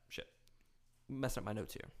said that. Shit. Messing up my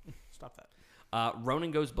notes here. Stop that.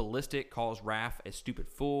 Ronan goes ballistic, calls Raph a stupid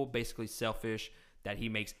fool, basically selfish, that he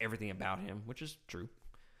makes everything about him, which is true.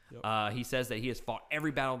 Yep. He says that he has fought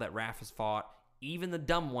every battle that Raph has fought, even the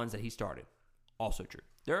dumb ones that he started. Also true.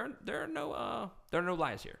 There are no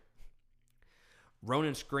lies here.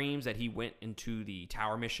 Ronan screams that he went into the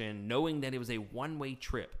tower mission knowing that it was a one-way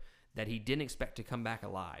trip, that he didn't expect to come back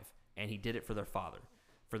alive, and he did it for their father,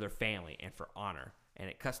 for their family, and for honor. And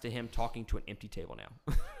it cuts to him talking to an empty table now.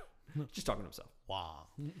 Just talking to himself. Wow.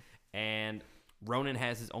 And Ronan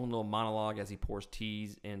has his own little monologue as he pours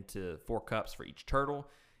teas into 4 cups for each turtle.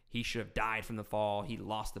 He should have died from the fall. He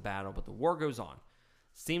lost the battle, but the war goes on.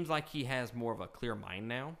 Seems like he has more of a clear mind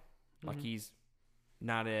now. Mm-hmm. Like he's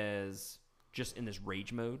not as just in this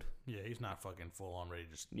rage mode. Yeah, he's not fucking full on ready to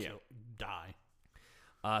just die.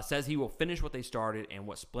 Says he will finish what they started and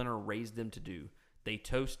what Splinter raised them to do. They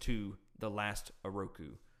toast to the last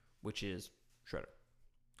Oroku, which is Shredder.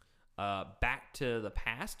 Back to the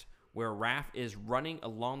past, where Raph is running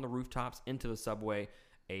along the rooftops into the subway.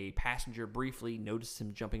 A passenger briefly notices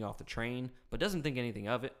him jumping off the train, but doesn't think anything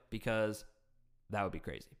of it because that would be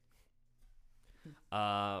crazy.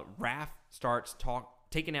 Raph starts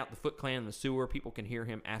taking out the Foot Clan in the sewer. People can hear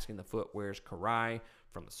him asking the Foot, where's Karai,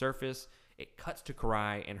 from the surface. It cuts to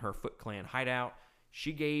Karai and her Foot Clan hideout.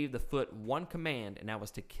 She gave the Foot one command, and that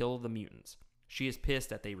was to kill the mutants. She is pissed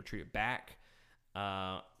that they retreated back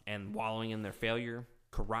and wallowing in their failure.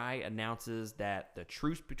 Karai announces that the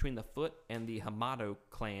truce between the Foot and the Hamato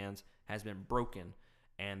clans has been broken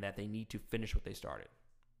and that they need to finish what they started.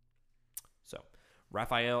 So,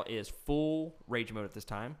 Raphael is full rage mode at this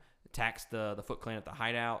time. Attacks the Foot clan at the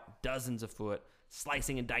hideout. Dozens of Foot.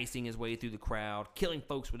 Slicing and dicing his way through the crowd. Killing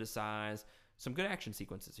folks with his size. Some good action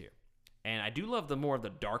sequences here. And I do love the more of the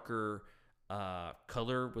darker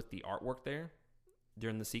color with the artwork there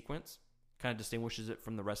during the sequence. Kind of distinguishes it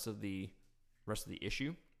from the rest of the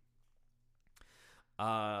issue.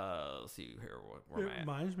 Let's see here where I'm at. It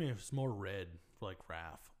reminds me of it's more red, like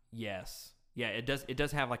Raph. Yes. Yeah, it does. It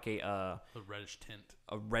does have like a reddish tint,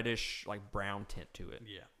 a reddish like brown tint to it.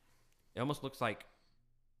 Yeah, it almost looks like.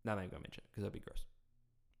 Not even gonna mention it because that'd be gross.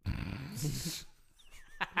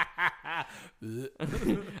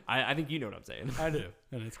 I think you know what I'm saying. I do,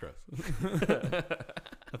 and it's gross.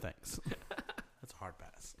 No, thanks. That's a hard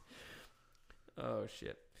pass. Oh,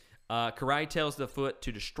 shit. Karai tells the Foot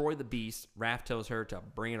to destroy the beast. Raph tells her to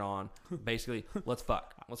bring it on. Basically, let's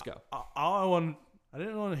fuck. Let's go. I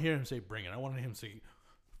didn't want to hear him say bring it. I wanted him to say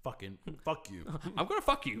fucking fuck you. I'm going to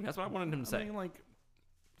fuck you. That's what I wanted him to say. I mean, like,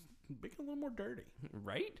 make it a little more dirty.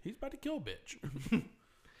 Right? He's about to kill a bitch.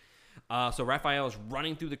 So Raphael is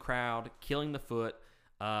running through the crowd, killing the Foot.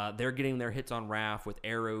 They're getting their hits on Raph with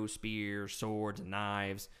arrows, spears, swords, and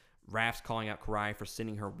knives. Raph's calling out Karai for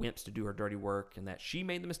sending her wimps to do her dirty work and that she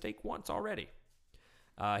made the mistake once already.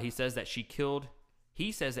 He says that she killed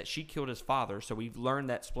his father, so we've learned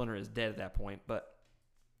that Splinter is dead at that point. But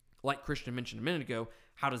like Christian mentioned a minute ago,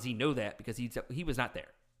 how does he know that? Because he was not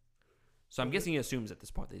there. So I'm guessing he assumes at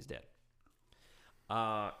this point that he's dead.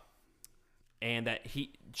 And that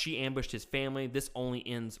she ambushed his family. This only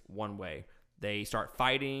ends one way. They start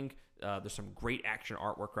fighting. There's some great action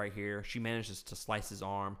artwork right here. She manages to slice his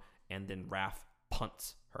arm, and then Raph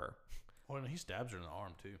punts her. Oh, and he stabs her in the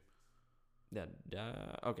arm, too.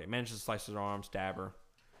 Okay, manages to slice his arm, stab her.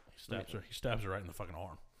 He stabs her right in the fucking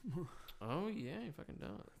arm. Oh, yeah, he fucking does.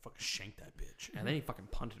 Fucking shanked that bitch. And then he fucking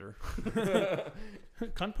punted her.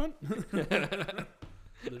 Cunt punt?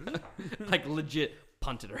 Like, legit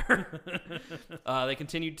punted her. They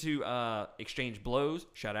continue to exchange blows.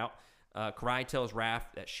 Shout out. Karai tells Raph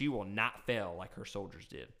that she will not fail like her soldiers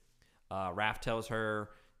did. Raph tells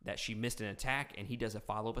her that she missed an attack, and he does a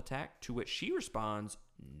follow-up attack, to which she responds,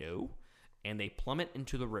 no, and they plummet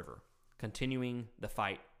into the river, continuing the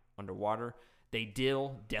fight underwater. They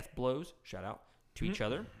deal death blows, shout out, to each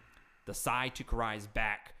other. The sai to Karai's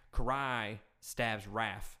back. Karai stabs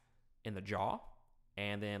Raph in the jaw,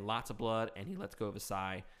 and then lots of blood, and he lets go of his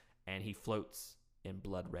sai, and he floats in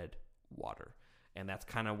blood-red water. And that's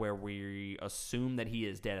kind of where we assume that he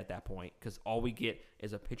is dead at that point, because all we get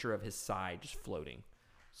is a picture of his side just floating.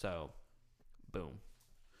 So, boom.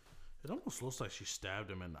 It almost looks like she stabbed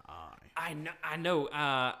him in the eye. I know.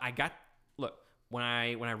 Look, when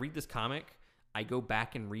I read this comic, I go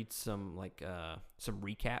back and read some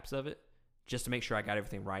recaps of it just to make sure I got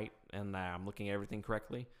everything right and that I'm looking at everything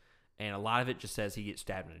correctly. And a lot of it just says he gets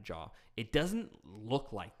stabbed in the jaw. It doesn't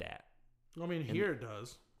look like that. I mean, here it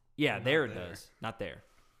does. Yeah, there it does. Not there.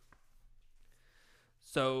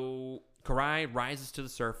 So Karai rises to the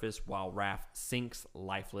surface while Raph sinks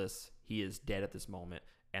lifeless. He is dead at this moment.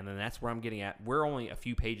 And then that's where I'm getting at. We're only a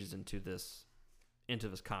few pages into this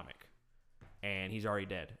comic. And he's already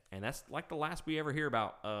dead. And that's like the last we ever hear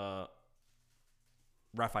about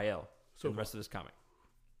Raphael. So the rest of this comic.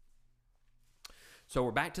 So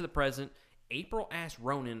we're back to the present. April asks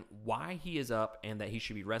Ronan why he is up and that he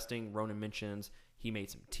should be resting. Ronan mentions he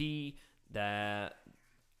made some tea. That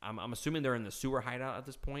I'm assuming they're in the sewer hideout at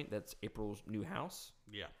this point. That's April's new house.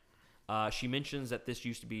 Yeah. She mentions that this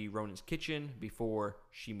used to be Ronan's kitchen before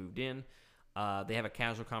she moved in. They have a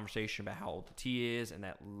casual conversation about how old the tea is and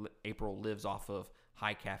that April lives off of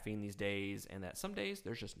high caffeine these days and that some days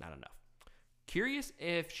there's just not enough. Curious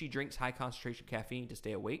if she drinks high concentration caffeine to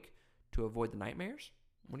stay awake to avoid the nightmares.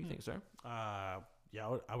 What do you think, sir?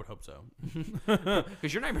 Yeah, I would hope so.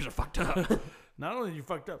 Because your nightmares are fucked up. Not only are you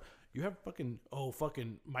fucked up, you have fucking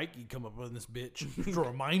Mikey come up on this bitch to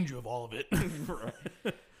remind you of all of it.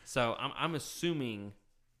 Right. So I'm assuming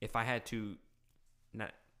if I had to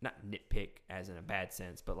not nitpick as in a bad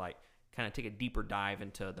sense, but like kind of take a deeper dive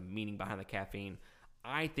into the meaning behind the caffeine,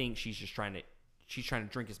 I think she's trying to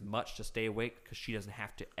drink as much to stay awake because she doesn't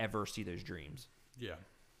have to ever see those dreams. Yeah.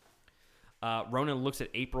 Ronan looks at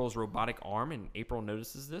April's robotic arm, and April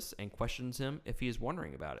notices this and questions him if he is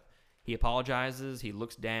wondering about it. He apologizes. He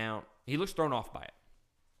looks down. He looks thrown off by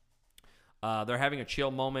it. They're having a chill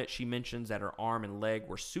moment. She mentions that her arm and leg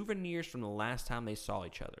were souvenirs from the last time they saw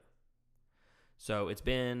each other. So it's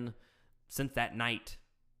been since that night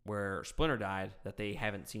where Splinter died that they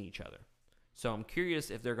haven't seen each other. So I'm curious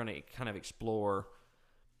if they're going to kind of explore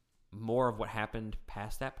more of what happened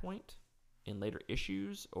past that point in later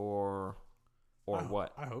issues or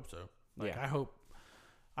what. I hope so. Yeah.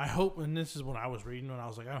 I hope, and this is when I was reading, and I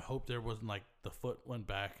was like, I hope there wasn't like the Foot went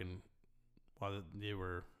back and while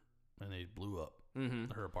they blew up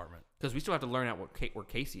her apartment. Because we still have to learn out where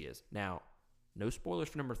Casey is. Now, no spoilers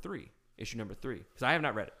for issue number 3, because I have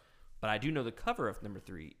not read it. But I do know the cover of number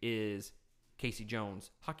 3 is Casey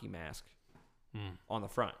Jones' hockey mask on the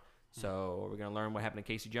front. So we're going to learn what happened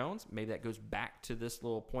to Casey Jones. Maybe that goes back to this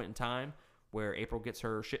little point in time where April gets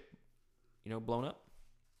her shit, blown up.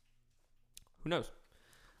 Who knows?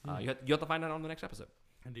 You have to find out on the next episode.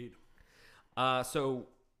 Indeed. So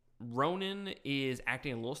Ronan is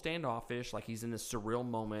acting a little standoffish, like he's in this surreal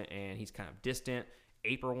moment, and he's kind of distant.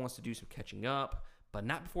 April wants to do some catching up, but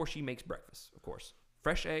not before she makes breakfast, of course.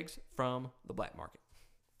 fresh eggs from the black market.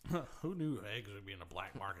 Who knew eggs would be in a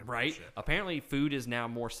black market? Right? Bullshit. Apparently, food is now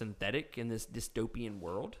more synthetic in this dystopian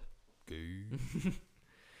world.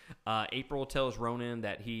 April tells Ronan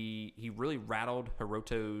that he really rattled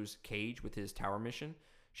Hiroto's cage with his tower mission.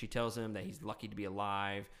 She tells him that he's lucky to be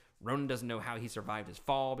alive. Ronan doesn't know how he survived his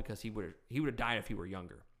fall because he would have died if he were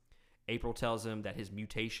younger. April tells him that his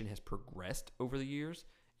mutation has progressed over the years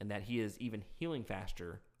and that he is even healing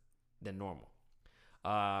faster than normal.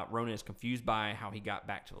 Ronan is confused by how he got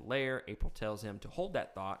back to the lair. April tells him to hold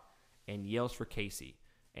that thought and yells for Casey.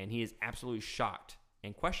 And he is absolutely shocked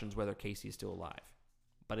and questions whether Casey is still alive.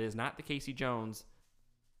 But it is not the Casey Jones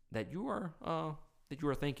that you are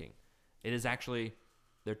thinking. It is actually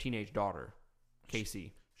their teenage daughter,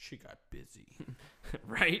 Casey. She got busy.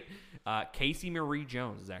 Right? Casey Marie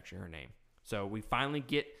Jones is actually her name. So we finally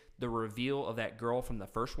get the reveal of that girl from the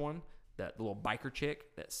first one, that little biker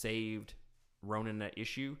chick that saved Ronan that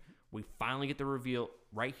issue. We finally get the reveal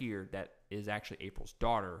right here that is actually April's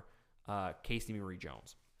daughter, Casey Marie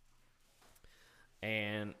Jones.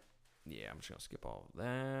 And yeah, I'm just going to skip all of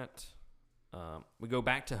that. We go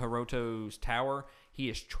back to Hiroto's tower. He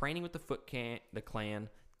is training with the clan,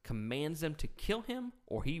 commands them to kill him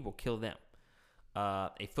or he will kill them.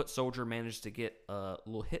 A foot soldier manages to get a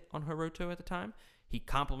little hit on Hiroto at the time. He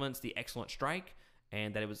compliments the excellent strike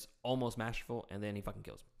and that it was almost masterful, and then he fucking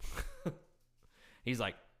kills him. He's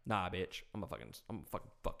like, nah, bitch, I'm gonna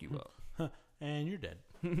fucking fuck you up. And you're dead.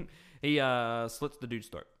 He slits the dude's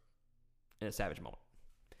throat in a savage moment.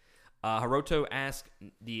 Hiroto asks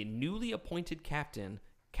the newly appointed captain,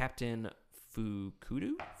 Captain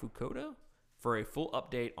Fukuda, for a full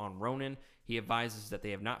update on Ronin. He advises that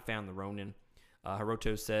they have not found the Ronin.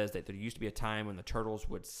 Hiroto says that there used to be a time when the turtles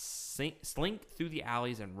would slink through the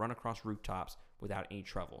alleys and run across rooftops without any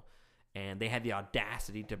trouble. And they had the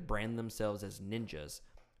audacity to brand themselves as ninjas.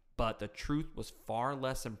 But the truth was far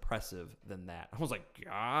less impressive than that. I was like,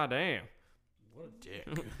 God damn. What a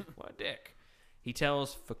dick. What a dick. He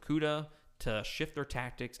tells Fukuda to shift their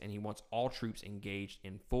tactics, and he wants all troops engaged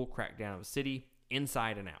in full crackdown of the city,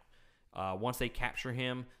 inside and out. Once they capture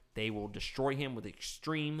him, they will destroy him with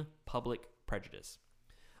extreme public prejudice.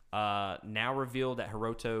 Now revealed that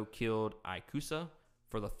Hiroto killed Ikusa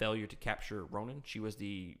for the failure to capture Ronin. She was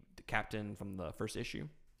the captain from the first issue.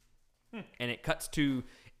 And it cuts to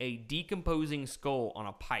a decomposing skull on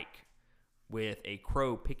a pike with a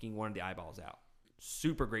crow picking one of the eyeballs out.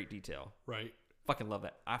 Super great detail. Right. Fucking love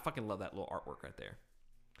that. I fucking love that little artwork right there.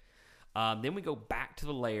 Then we go back to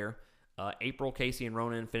the lair. April, Casey, and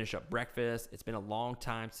Ronan finish up breakfast. It's been a long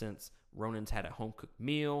time since Ronan's had a home-cooked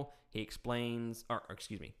meal. Casey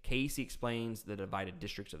explains the divided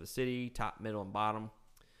districts of the city, top, middle, and bottom.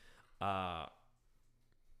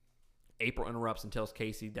 April interrupts and tells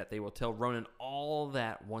Casey that they will tell Ronan all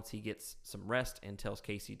that once he gets some rest, and tells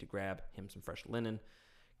Casey to grab him some fresh linen.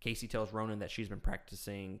 Casey tells Ronan that she's been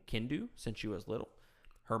practicing Kendo since she was little.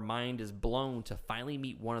 Her mind is blown to finally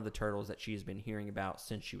meet one of the turtles that she has been hearing about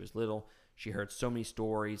since she was little. She heard so many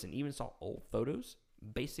stories and even saw old photos,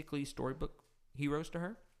 basically storybook heroes to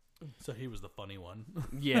her. So he was the funny one.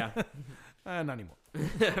 Yeah. Not anymore.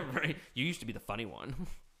 Right. You used to be the funny one.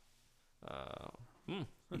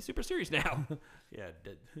 He's super serious now. Yeah,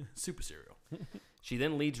 super cereal. She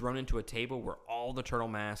then leads Ronan to a table where all the turtle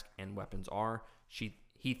mask and weapons are.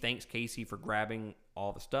 He thanks Casey for grabbing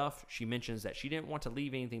all the stuff. She mentions that she didn't want to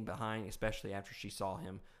leave anything behind, especially after she saw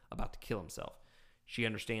him about to kill himself. She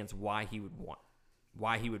understands why he would want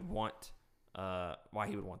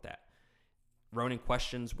that. Ronan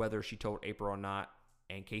questions whether she told April or not,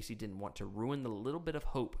 and Casey didn't want to ruin the little bit of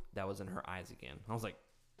hope that was in her eyes again. I was like,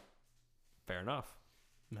 fair enough.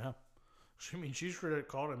 No. She should have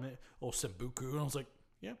called him Senbuku, and I was like,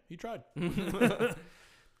 yeah, he tried.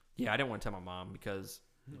 Yeah, I didn't want to tell my mom because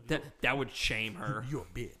that would shame her. You a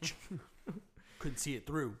bitch. Couldn't see it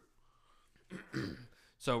through.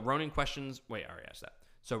 So Ronan questions... Wait, I already asked that.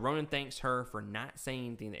 So Ronan thanks her for not saying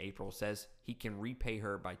anything to April, says he can repay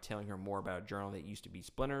her by telling her more about a journal that used to be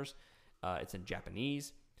Splinters. It's in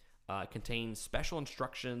Japanese. It contains special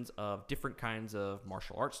instructions of different kinds of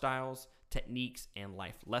martial art styles, techniques, and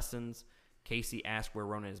life lessons. Casey asks where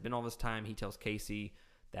Ronan has been all this time. He tells Casey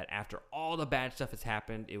that after all the bad stuff has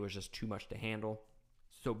happened, it was just too much to handle.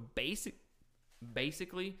 So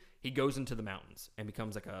basically, he goes into the mountains and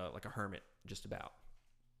becomes like a hermit, just about.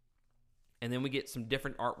 And then we get some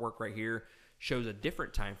different artwork right here. Shows a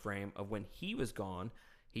different time frame of when he was gone.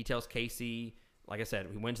 He tells Casey, like I said,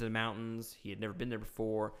 we went to the mountains. He had never been there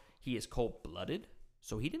before. He is cold-blooded,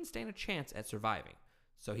 so he didn't stand a chance at surviving.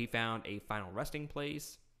 So he found a final resting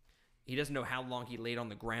place. He doesn't know how long he laid on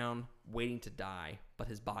the ground waiting to die, but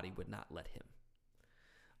his body would not let him.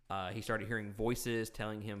 He started hearing voices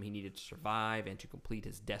telling him he needed to survive and to complete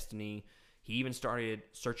his destiny. He even started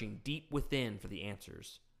searching deep within for the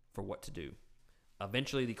answers for what to do.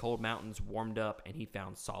 Eventually, the cold mountains warmed up and he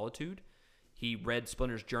found solitude. He read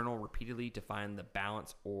Splinter's journal repeatedly to find the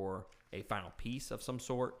balance or a final piece of some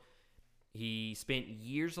sort. He spent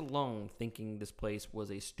years alone thinking this place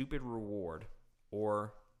was a stupid reward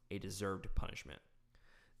or a deserved punishment.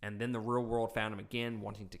 And then the real world found him again,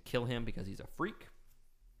 wanting to kill him because he's a freak.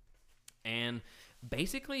 And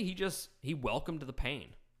basically, he welcomed the pain.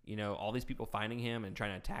 You know, all these people finding him and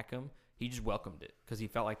trying to attack him, he just welcomed it because he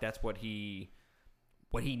felt like that's what he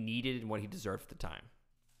needed and what he deserved at the time.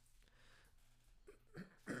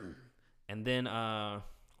 And then,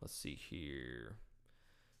 let's see here.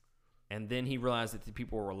 And then he realized that the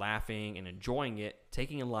people were laughing and enjoying it,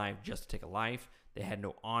 taking a life just to take a life. They had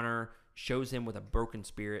no honor, shows him with a broken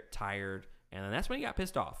spirit, tired. And then that's when he got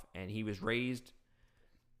pissed off. And he was raised,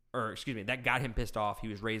 that got him pissed off. He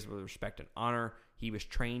was raised with respect and honor. He was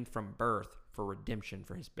trained from birth for redemption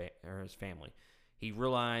for his family. He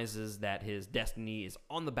realizes that his destiny is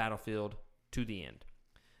on the battlefield to the end.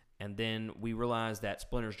 And then we realized that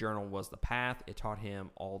Splinter's journal was the path. It taught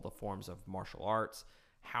him all the forms of martial arts,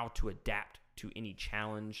 how to adapt to any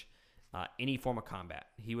challenge, any form of combat.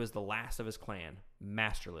 He was the last of his clan,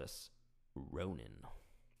 masterless Ronin.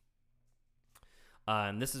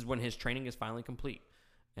 And this is when his training is finally complete.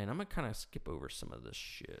 And I'm going to kind of skip over some of this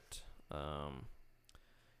shit.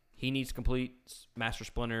 He needs to complete Master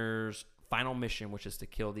Splinter's final mission, which is to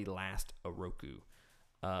kill the last Oroku.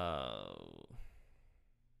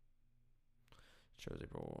 Shows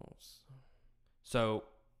April. So,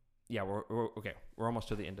 yeah, we're okay. We're almost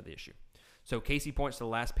to the end of the issue. So Casey points to the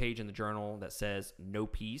last page in the journal that says no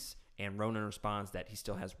peace, and Ronan responds that he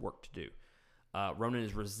still has work to do. Ronan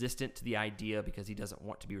is resistant to the idea because he doesn't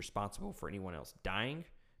want to be responsible for anyone else dying,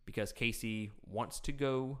 because Casey wants to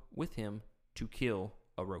go with him to kill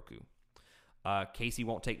Oroku. Casey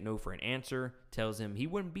won't take no for an answer, tells him he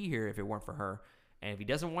wouldn't be here if it weren't for her, and if he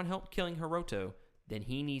doesn't want help killing Hiroto, then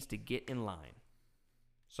he needs to get in line.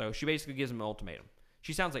 So she basically gives him an ultimatum.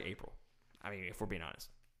 She sounds like April. I mean, if we're being honest.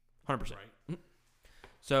 100%. Right.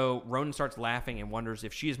 So Ronan starts laughing and wonders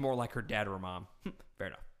if she is more like her dad or her mom. Fair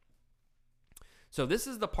enough. So this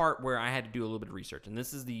is the part where I had to do a little bit of research. And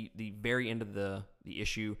this is the very end of the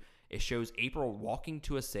issue. It shows April walking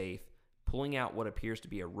to a safe, pulling out what appears to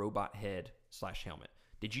be a robot head / helmet.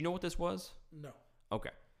 Did you know what this was? No.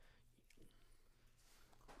 Okay.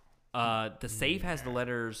 The safe has the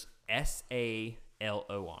letters SALO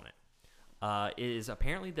on it. It is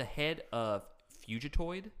apparently the head of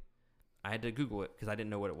Fugitoid. I had to Google it because I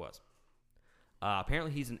didn't know what it was.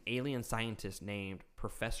 Apparently, he's an alien scientist named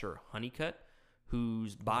Professor Honeycutt,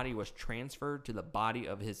 whose body was transferred to the body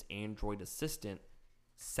of his android assistant,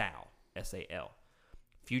 Sal, S-A-L.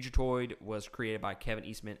 Fugitoid was created by Kevin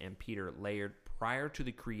Eastman and Peter Laird prior to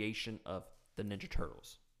the creation of the Ninja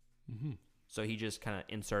Turtles. Mm-hmm. So he just kind of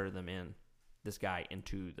inserted this guy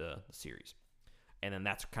into the series. And then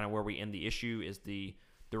that's kind of where we end the issue, is the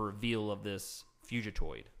reveal of this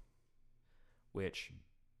Fugitoid, which,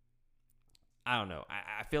 I don't know.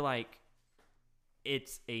 I feel like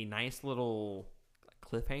it's a nice little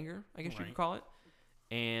cliffhanger, I guess you could call it.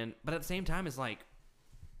 But at the same time, it's like,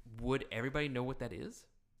 would everybody know what that is?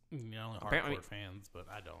 Yeah, only hardcore fans, but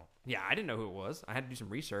I don't. Yeah, I didn't know who it was. I had to do some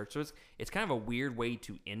research. So it's kind of a weird way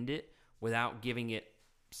to end it without giving it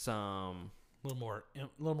some... A little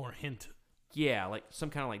more hint. Yeah, like some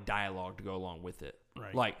kind of like dialogue to go along with it.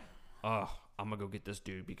 Right. Like, I'm going to go get this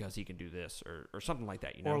dude because he can do this or something like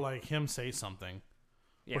that, you know? Or like him say something.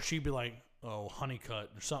 Yeah. Or she'd be like, oh,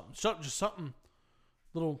 Honeycutt or something. Just something.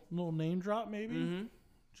 Little name drop maybe? Mm-hmm.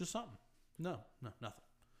 Just something. No, nothing.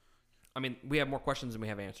 I mean, we have more questions than we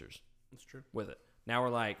have answers. That's true. With it. Now we're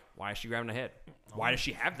like, why is she grabbing the head? Why does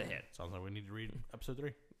she have the head? Sounds like we need to read episode 3.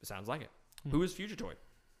 It sounds like it. Who is Fugitoid?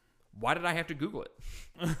 Why did I have to Google it?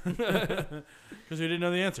 Because we didn't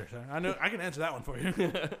know the answer. I know I can answer that one for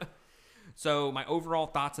you. So my overall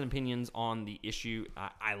thoughts and opinions on the issue,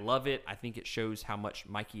 I love it. I think it shows how much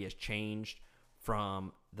Mikey has changed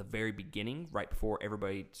from the very beginning, right before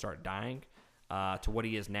everybody started dying, to what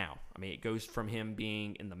he is now. I mean, it goes from him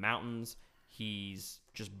being in the mountains. He's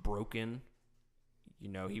just broken. You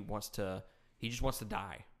know, he just wants to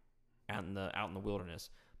die out in the wilderness,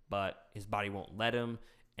 but his body won't let him.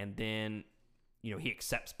 And then, you know, he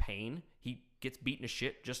accepts pain. He gets beaten to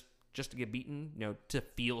shit just to get beaten, you know, to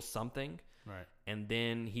feel something. Right. And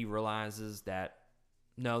then he realizes that,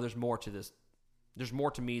 no, there's more to this. There's more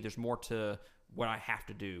to me. There's more to what I have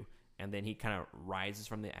to do. and then he kind of rises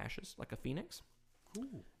from the ashes like a phoenix.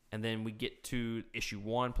 Ooh. And then we get to issue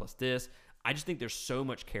 1 plus this. I just think there's so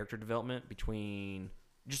much character development between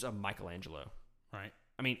just a Michelangelo. Right.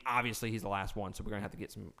 I mean, obviously he's the last one, so we're gonna have to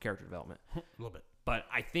get some character development. A little bit. But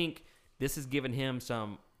I think this has given him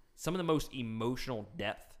some of the most emotional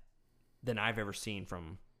depth than I've ever seen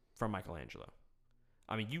from Michelangelo.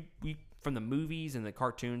 I mean, we from the movies and the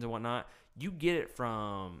cartoons and whatnot, you get it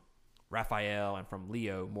from Raphael and from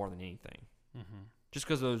Leo more than anything. Mm-hmm. Just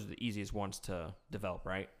because those are the easiest ones to develop,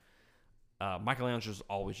 right? Michelangelo's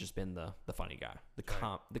always just been the funny guy,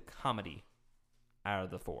 the comedy out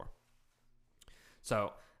of the 4.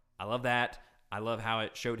 So I love that. I love how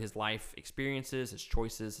it showed his life experiences, his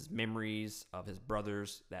choices, his memories of his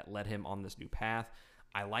brothers that led him on this new path.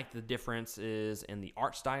 I like the differences in the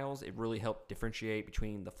art styles. It really helped differentiate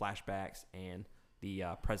between the flashbacks and the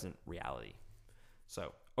present reality.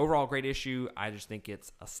 So overall, great issue. I just think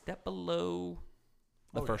it's a step below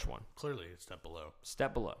the first one. Clearly, a step below.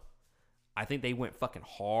 Step below. I think they went fucking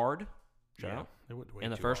hard. Yeah, they went way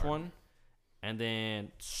in the too first hard. one, and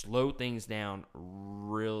then slowed things down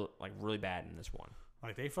really bad in this one.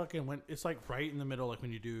 Like they fucking went. It's like right in the middle, like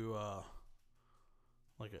when you do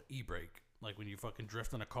like an e-brake, like when you fucking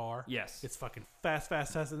drift in a car. Yes. It's fucking fast,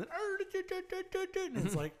 and then and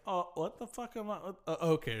it's like, oh, what the fuck am I?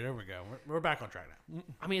 Okay, there we go. We're back on track now.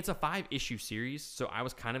 I mean, it's a 5-issue series, so I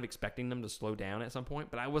was kind of expecting them to slow down at some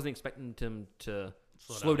point, but I wasn't expecting them to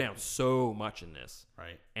slow down so much in this.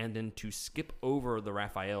 Right. And then to skip over the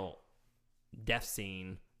Raphael death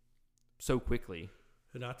scene so quickly.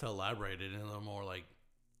 And not to elaborate it a little more, like,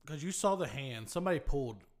 because you saw the hand, somebody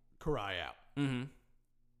pulled Karai out. Mm-hmm.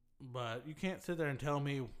 But you can't sit there and tell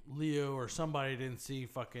me Leo or somebody didn't see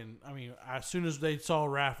fucking. I mean, as soon as they saw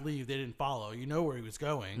Raph leave, they didn't follow. You know where he was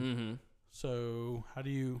going. Mm-hmm. So how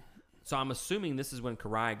do you? So I'm assuming this is when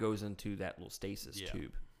Karai goes into that little stasis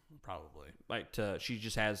tube. Probably. Like she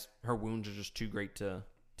just has her wounds are just too great to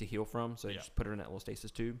heal from, so they just put her in that little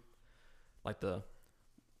stasis tube, like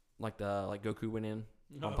Goku went in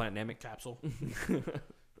on Planet Namek capsule.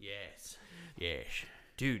 Yes.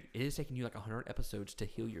 Dude, it is taking you like 100 episodes to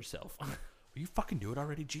heal yourself. Will you fucking do it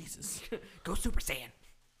already, Jesus? Go Super Saiyan.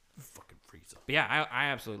 Fucking Frieza. But yeah, I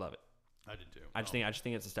absolutely love it. I did too. I just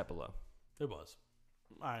think it's a step below. It was.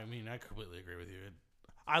 I mean, I completely agree with you.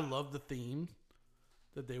 I love the theme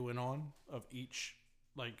that they went on of each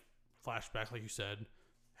like flashback, like you said,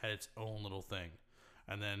 had its own little thing,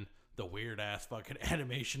 and then the weird ass fucking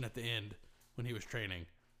animation at the end when he was training.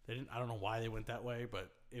 They didn't. I don't know why they went that way,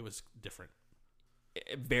 but it was different.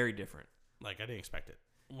 Very different. Like I didn't expect it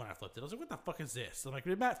when I flipped it. I was like, "What the fuck is this?" I'm like,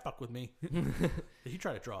 "Did Matt fuck with me?" Did he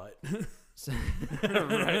try to draw it?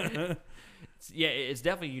 Right. Yeah, it's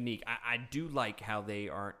definitely unique. I do like how they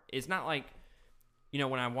are. It's not like, you know,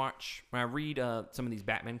 when I read some of these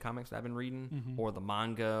Batman comics that I've been reading, or the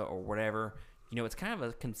manga or whatever, you know, it's kind of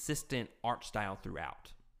a consistent art style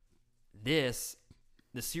throughout. The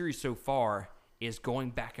series so far is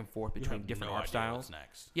going back and forth between different art styles. What's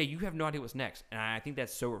next. Yeah, you have no idea what's next, and I think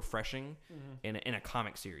that's so refreshing in a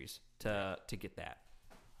comic series to get that.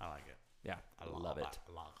 I like it. Yeah, I love it.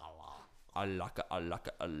 I like it. I like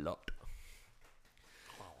it a lot.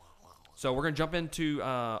 So we're gonna jump into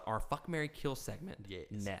our Fuck, Marry, Kill segment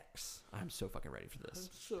next. I'm so fucking ready for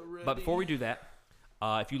this. I'm so ready. But before we do that,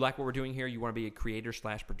 if you like what we're doing here, you want to be a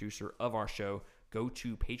creator/producer of our show, go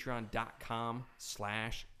to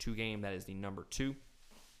patreon.com/2game. That is the number 2.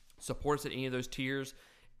 Support us at any of those tiers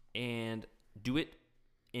and do it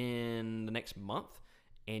in the next month,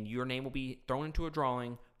 and your name will be thrown into a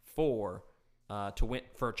drawing for a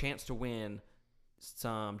chance to win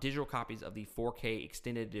some digital copies of the 4K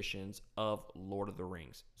extended editions of Lord of the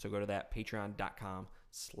Rings. So go to that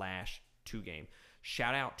patreon.com/2game.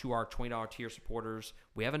 Shout out to our $20 tier supporters.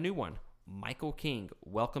 We have a new one, Michael King.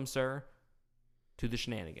 Welcome, sir, to the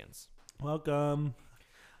shenanigans. Welcome.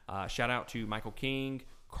 Shout out to Michael King,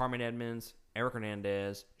 Carmen Edmonds, Eric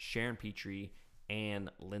Hernandez, Sharon Petrie,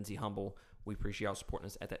 and Lindsay Humble. We appreciate y'all supporting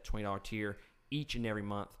us at that $20 tier each and every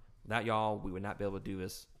month. Without y'all, we would not be able to do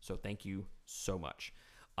this. So thank you so much.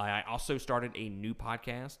 I also started a new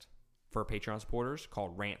podcast for Patreon supporters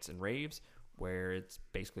called Rants and Raves, where it's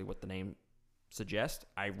basically what the name suggests.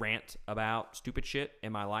 I rant about stupid shit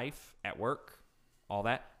in my life, at work, all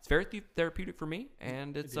that. It's very therapeutic for me,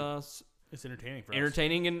 and it's entertaining for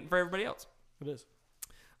entertaining and for everybody else. It is.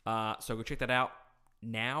 So go check that out.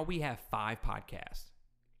 Now we have 5 podcasts.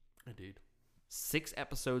 Indeed. 6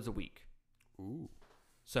 episodes a week. Ooh.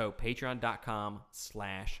 So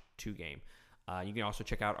patreon.com/2game. You can also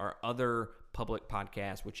check out our other public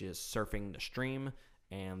podcast, which is Surfing the Stream,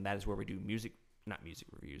 and that is where we do not music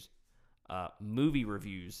reviews, movie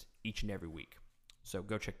reviews each and every week. So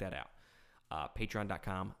go check that out.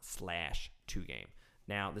 Patreon.com/2game.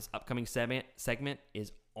 Now, this upcoming segment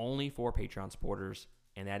is only for Patreon supporters,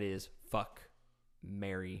 and that is fuck,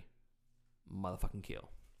 marry, motherfucking kill.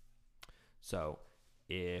 So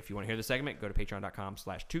if you want to hear the segment, go to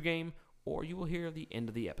patreon.com/2game, or you will hear the end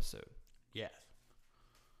of the episode. Yes.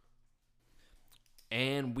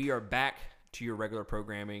 And we are back to your regular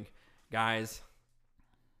programming. Guys,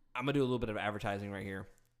 I'm going to do a little bit of advertising right here.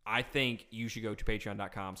 I think you should go to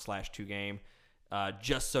patreon.com/2game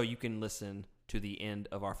just so you can listen to the end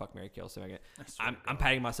of our Fuck, Marry, Kill segment. I'm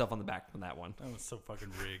patting myself on the back on that one. That was so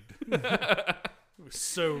fucking rigged. It was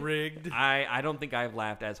so rigged. I don't think I've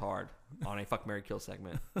laughed as hard on a Fuck, Marry, Kill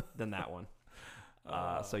segment than that one.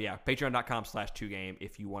 So yeah, patreon.com/2game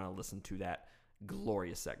if you want to listen to that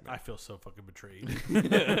glorious segment. I feel so fucking betrayed.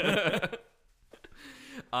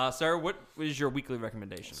 Sir, what is your weekly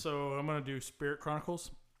recommendation? So I'm going to do Spirit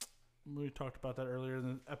Chronicles. We talked about that earlier in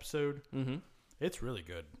the episode. Mm-hmm. It's really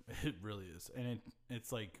good. It really is. And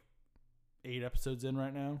it's like 8 episodes in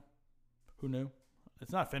right now. Who knew?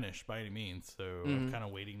 It's not finished by any means. So I'm kind of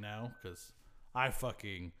waiting now because I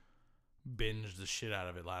fucking binged the shit out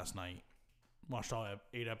of it last night. Watched all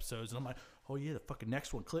 8 episodes. And I'm like, oh yeah, the fucking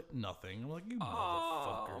next one. Click nothing. I'm like, you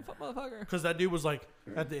motherfucker. Because that dude was like,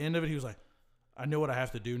 at the end of it, he was like, I know what I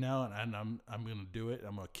have to do now. And I'm going to do it.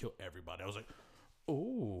 I'm going to kill everybody. I was like,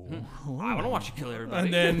 oh. I want to watch you kill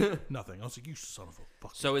everybody. And then nothing. I was like, you son of a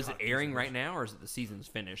fucking. So is it airing right now, or is it the season's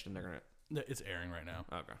finished and they're gonna? It's airing right now.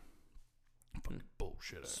 Okay. Fucking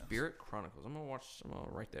bullshit. Spirit Chronicles. I'm gonna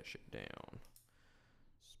write that shit down.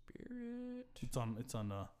 Spirit. It's on.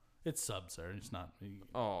 It's subbed, sir. It's not.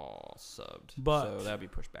 Subbed. But so that'd be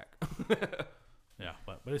pushed back. Yeah,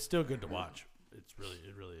 but it's still good to watch. It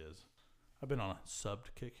really is. I've been on a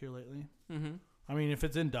subbed kick here lately. Mm-hmm. I mean, if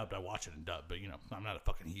it's in dubbed, I watch it in dubbed. But I'm not a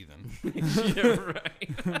fucking heathen. Yeah, right.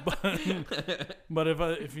 but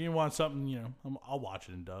if you want something, I'll watch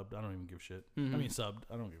it in dubbed. I don't even give a shit. I mean, subbed.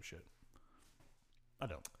 I don't give a shit. I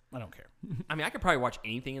don't care. I mean, I could probably watch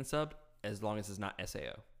anything in subbed as long as it's not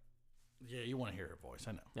SAO. Yeah, you want to hear her voice.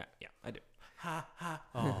 I know. Yeah, I do. Ha ha.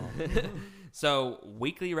 Oh. So,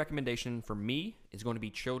 weekly recommendation for me is going to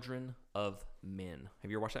be Children of Men.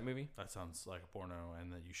 Have you ever watched that movie? That sounds like a porno,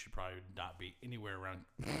 and that you should probably not be anywhere around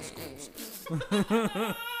schools.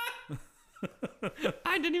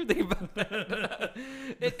 I didn't even think about that.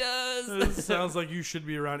 It does. It sounds like you should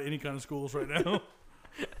be around any kind of schools right now.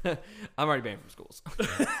 I'm already banned from schools.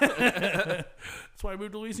 That's why I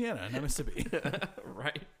moved to Louisiana, not Mississippi.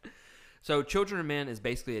 Right. So Children of Men is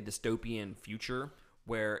basically a dystopian future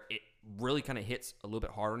where it really kind of hits a little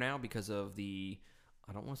bit harder now because of the,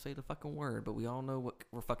 I don't want to say the fucking word, but we all know what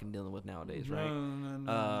we're fucking dealing with nowadays, right?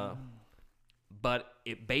 No. But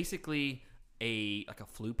it basically a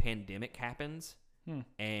flu pandemic happens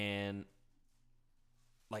and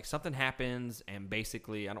like something happens and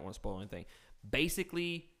basically, I don't want to spoil anything.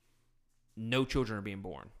 Basically, no children are being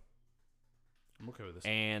born. I'm okay with this.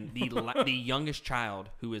 And the youngest child,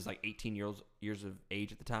 who is like 18 years of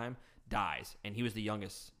age at the time, dies, and he was the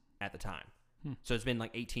youngest at the time. So it's been like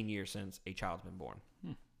 18 years since a child's been born.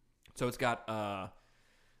 So it's got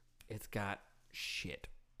shit.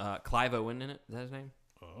 Clive Owen in it. Is that his name?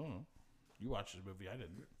 Oh, you watched this movie? I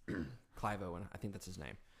didn't. Clive Owen, I think that's his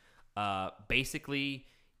name. Basically,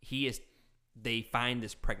 they find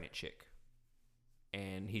this pregnant chick.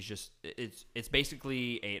 And he's just, it's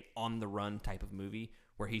basically a on the run type of movie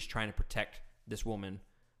where he's trying to protect this woman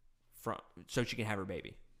so she can have her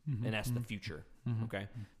baby. And that's the future. Okay.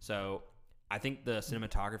 So I think the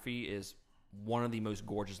cinematography is one of the most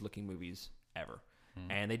gorgeous looking movies ever.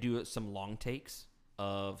 And they do some long takes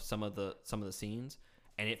of some of the scenes,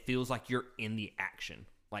 and it feels like you're in the action.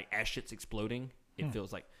 Like as shit's exploding, it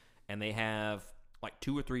feels like, and they have like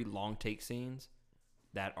 2 or 3 long take scenes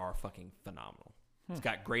that are fucking phenomenal. It's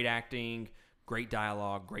got great acting, great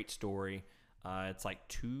dialogue, great story. It's like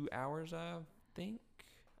 2 hours, I think.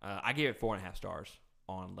 I gave it 4.5 stars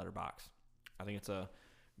on Letterboxd. I think it's a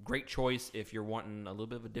great choice if you're wanting a little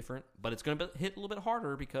bit of a different, but it's going to hit a little bit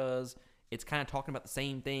harder because it's kind of talking about the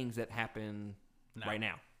same things that happen right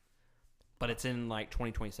now. But it's in like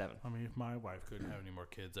 2027. I mean, if my wife couldn't have any more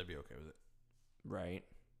kids, I'd be okay with it. Right.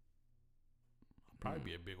 I'd probably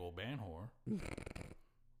be a big old band whore.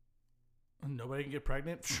 Nobody can get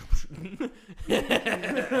pregnant.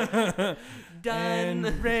 Done.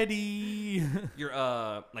 And ready. You're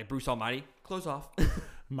like Bruce Almighty. Close off.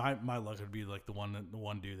 My luck would be like the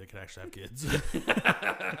one dude that could actually have kids.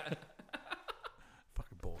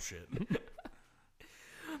 Fucking bullshit.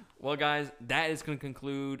 Well, guys, that is going to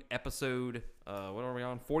conclude episode, what are we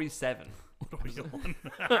on? 47. What are we on?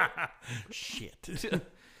 Shit.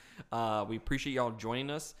 We appreciate y'all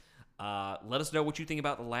joining us. Let us know what you think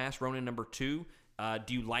about The Last Ronin #2.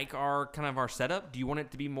 Do you like our setup? Do you want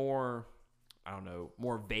it to be more, I don't know,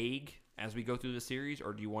 more vague as we go through the series,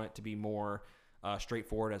 or do you want it to be more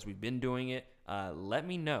straightforward as we've been doing it? Let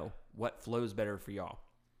me know what flows better for y'all.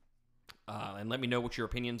 And let me know what your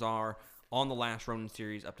opinions are on the Last Ronin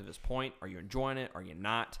series up to this point. Are you enjoying it? Are you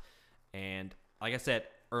not? And like I said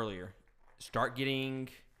earlier, start getting,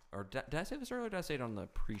 or did I say this earlier or did I say it on the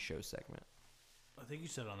pre-show segment? I think you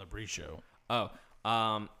said on the pre-show.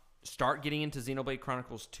 Start getting into Xenoblade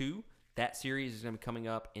Chronicles 2. That series is going to be coming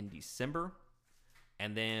up in December.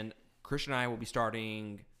 And then Christian and I will be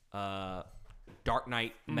starting Dark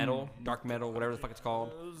Metal, whatever the fuck it's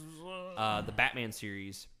called. The Batman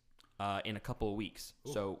series in a couple of weeks.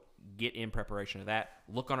 Ooh. So get in preparation of that.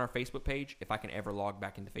 Look on our Facebook page. If I can ever log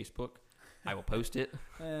back into Facebook, I will post it.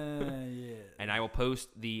 Yeah. And I will post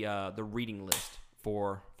the reading list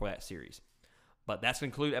for that series. But that's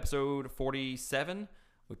going to conclude episode 47.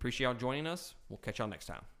 We appreciate y'all joining us. We'll catch y'all next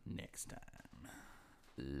time.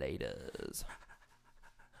 Laters.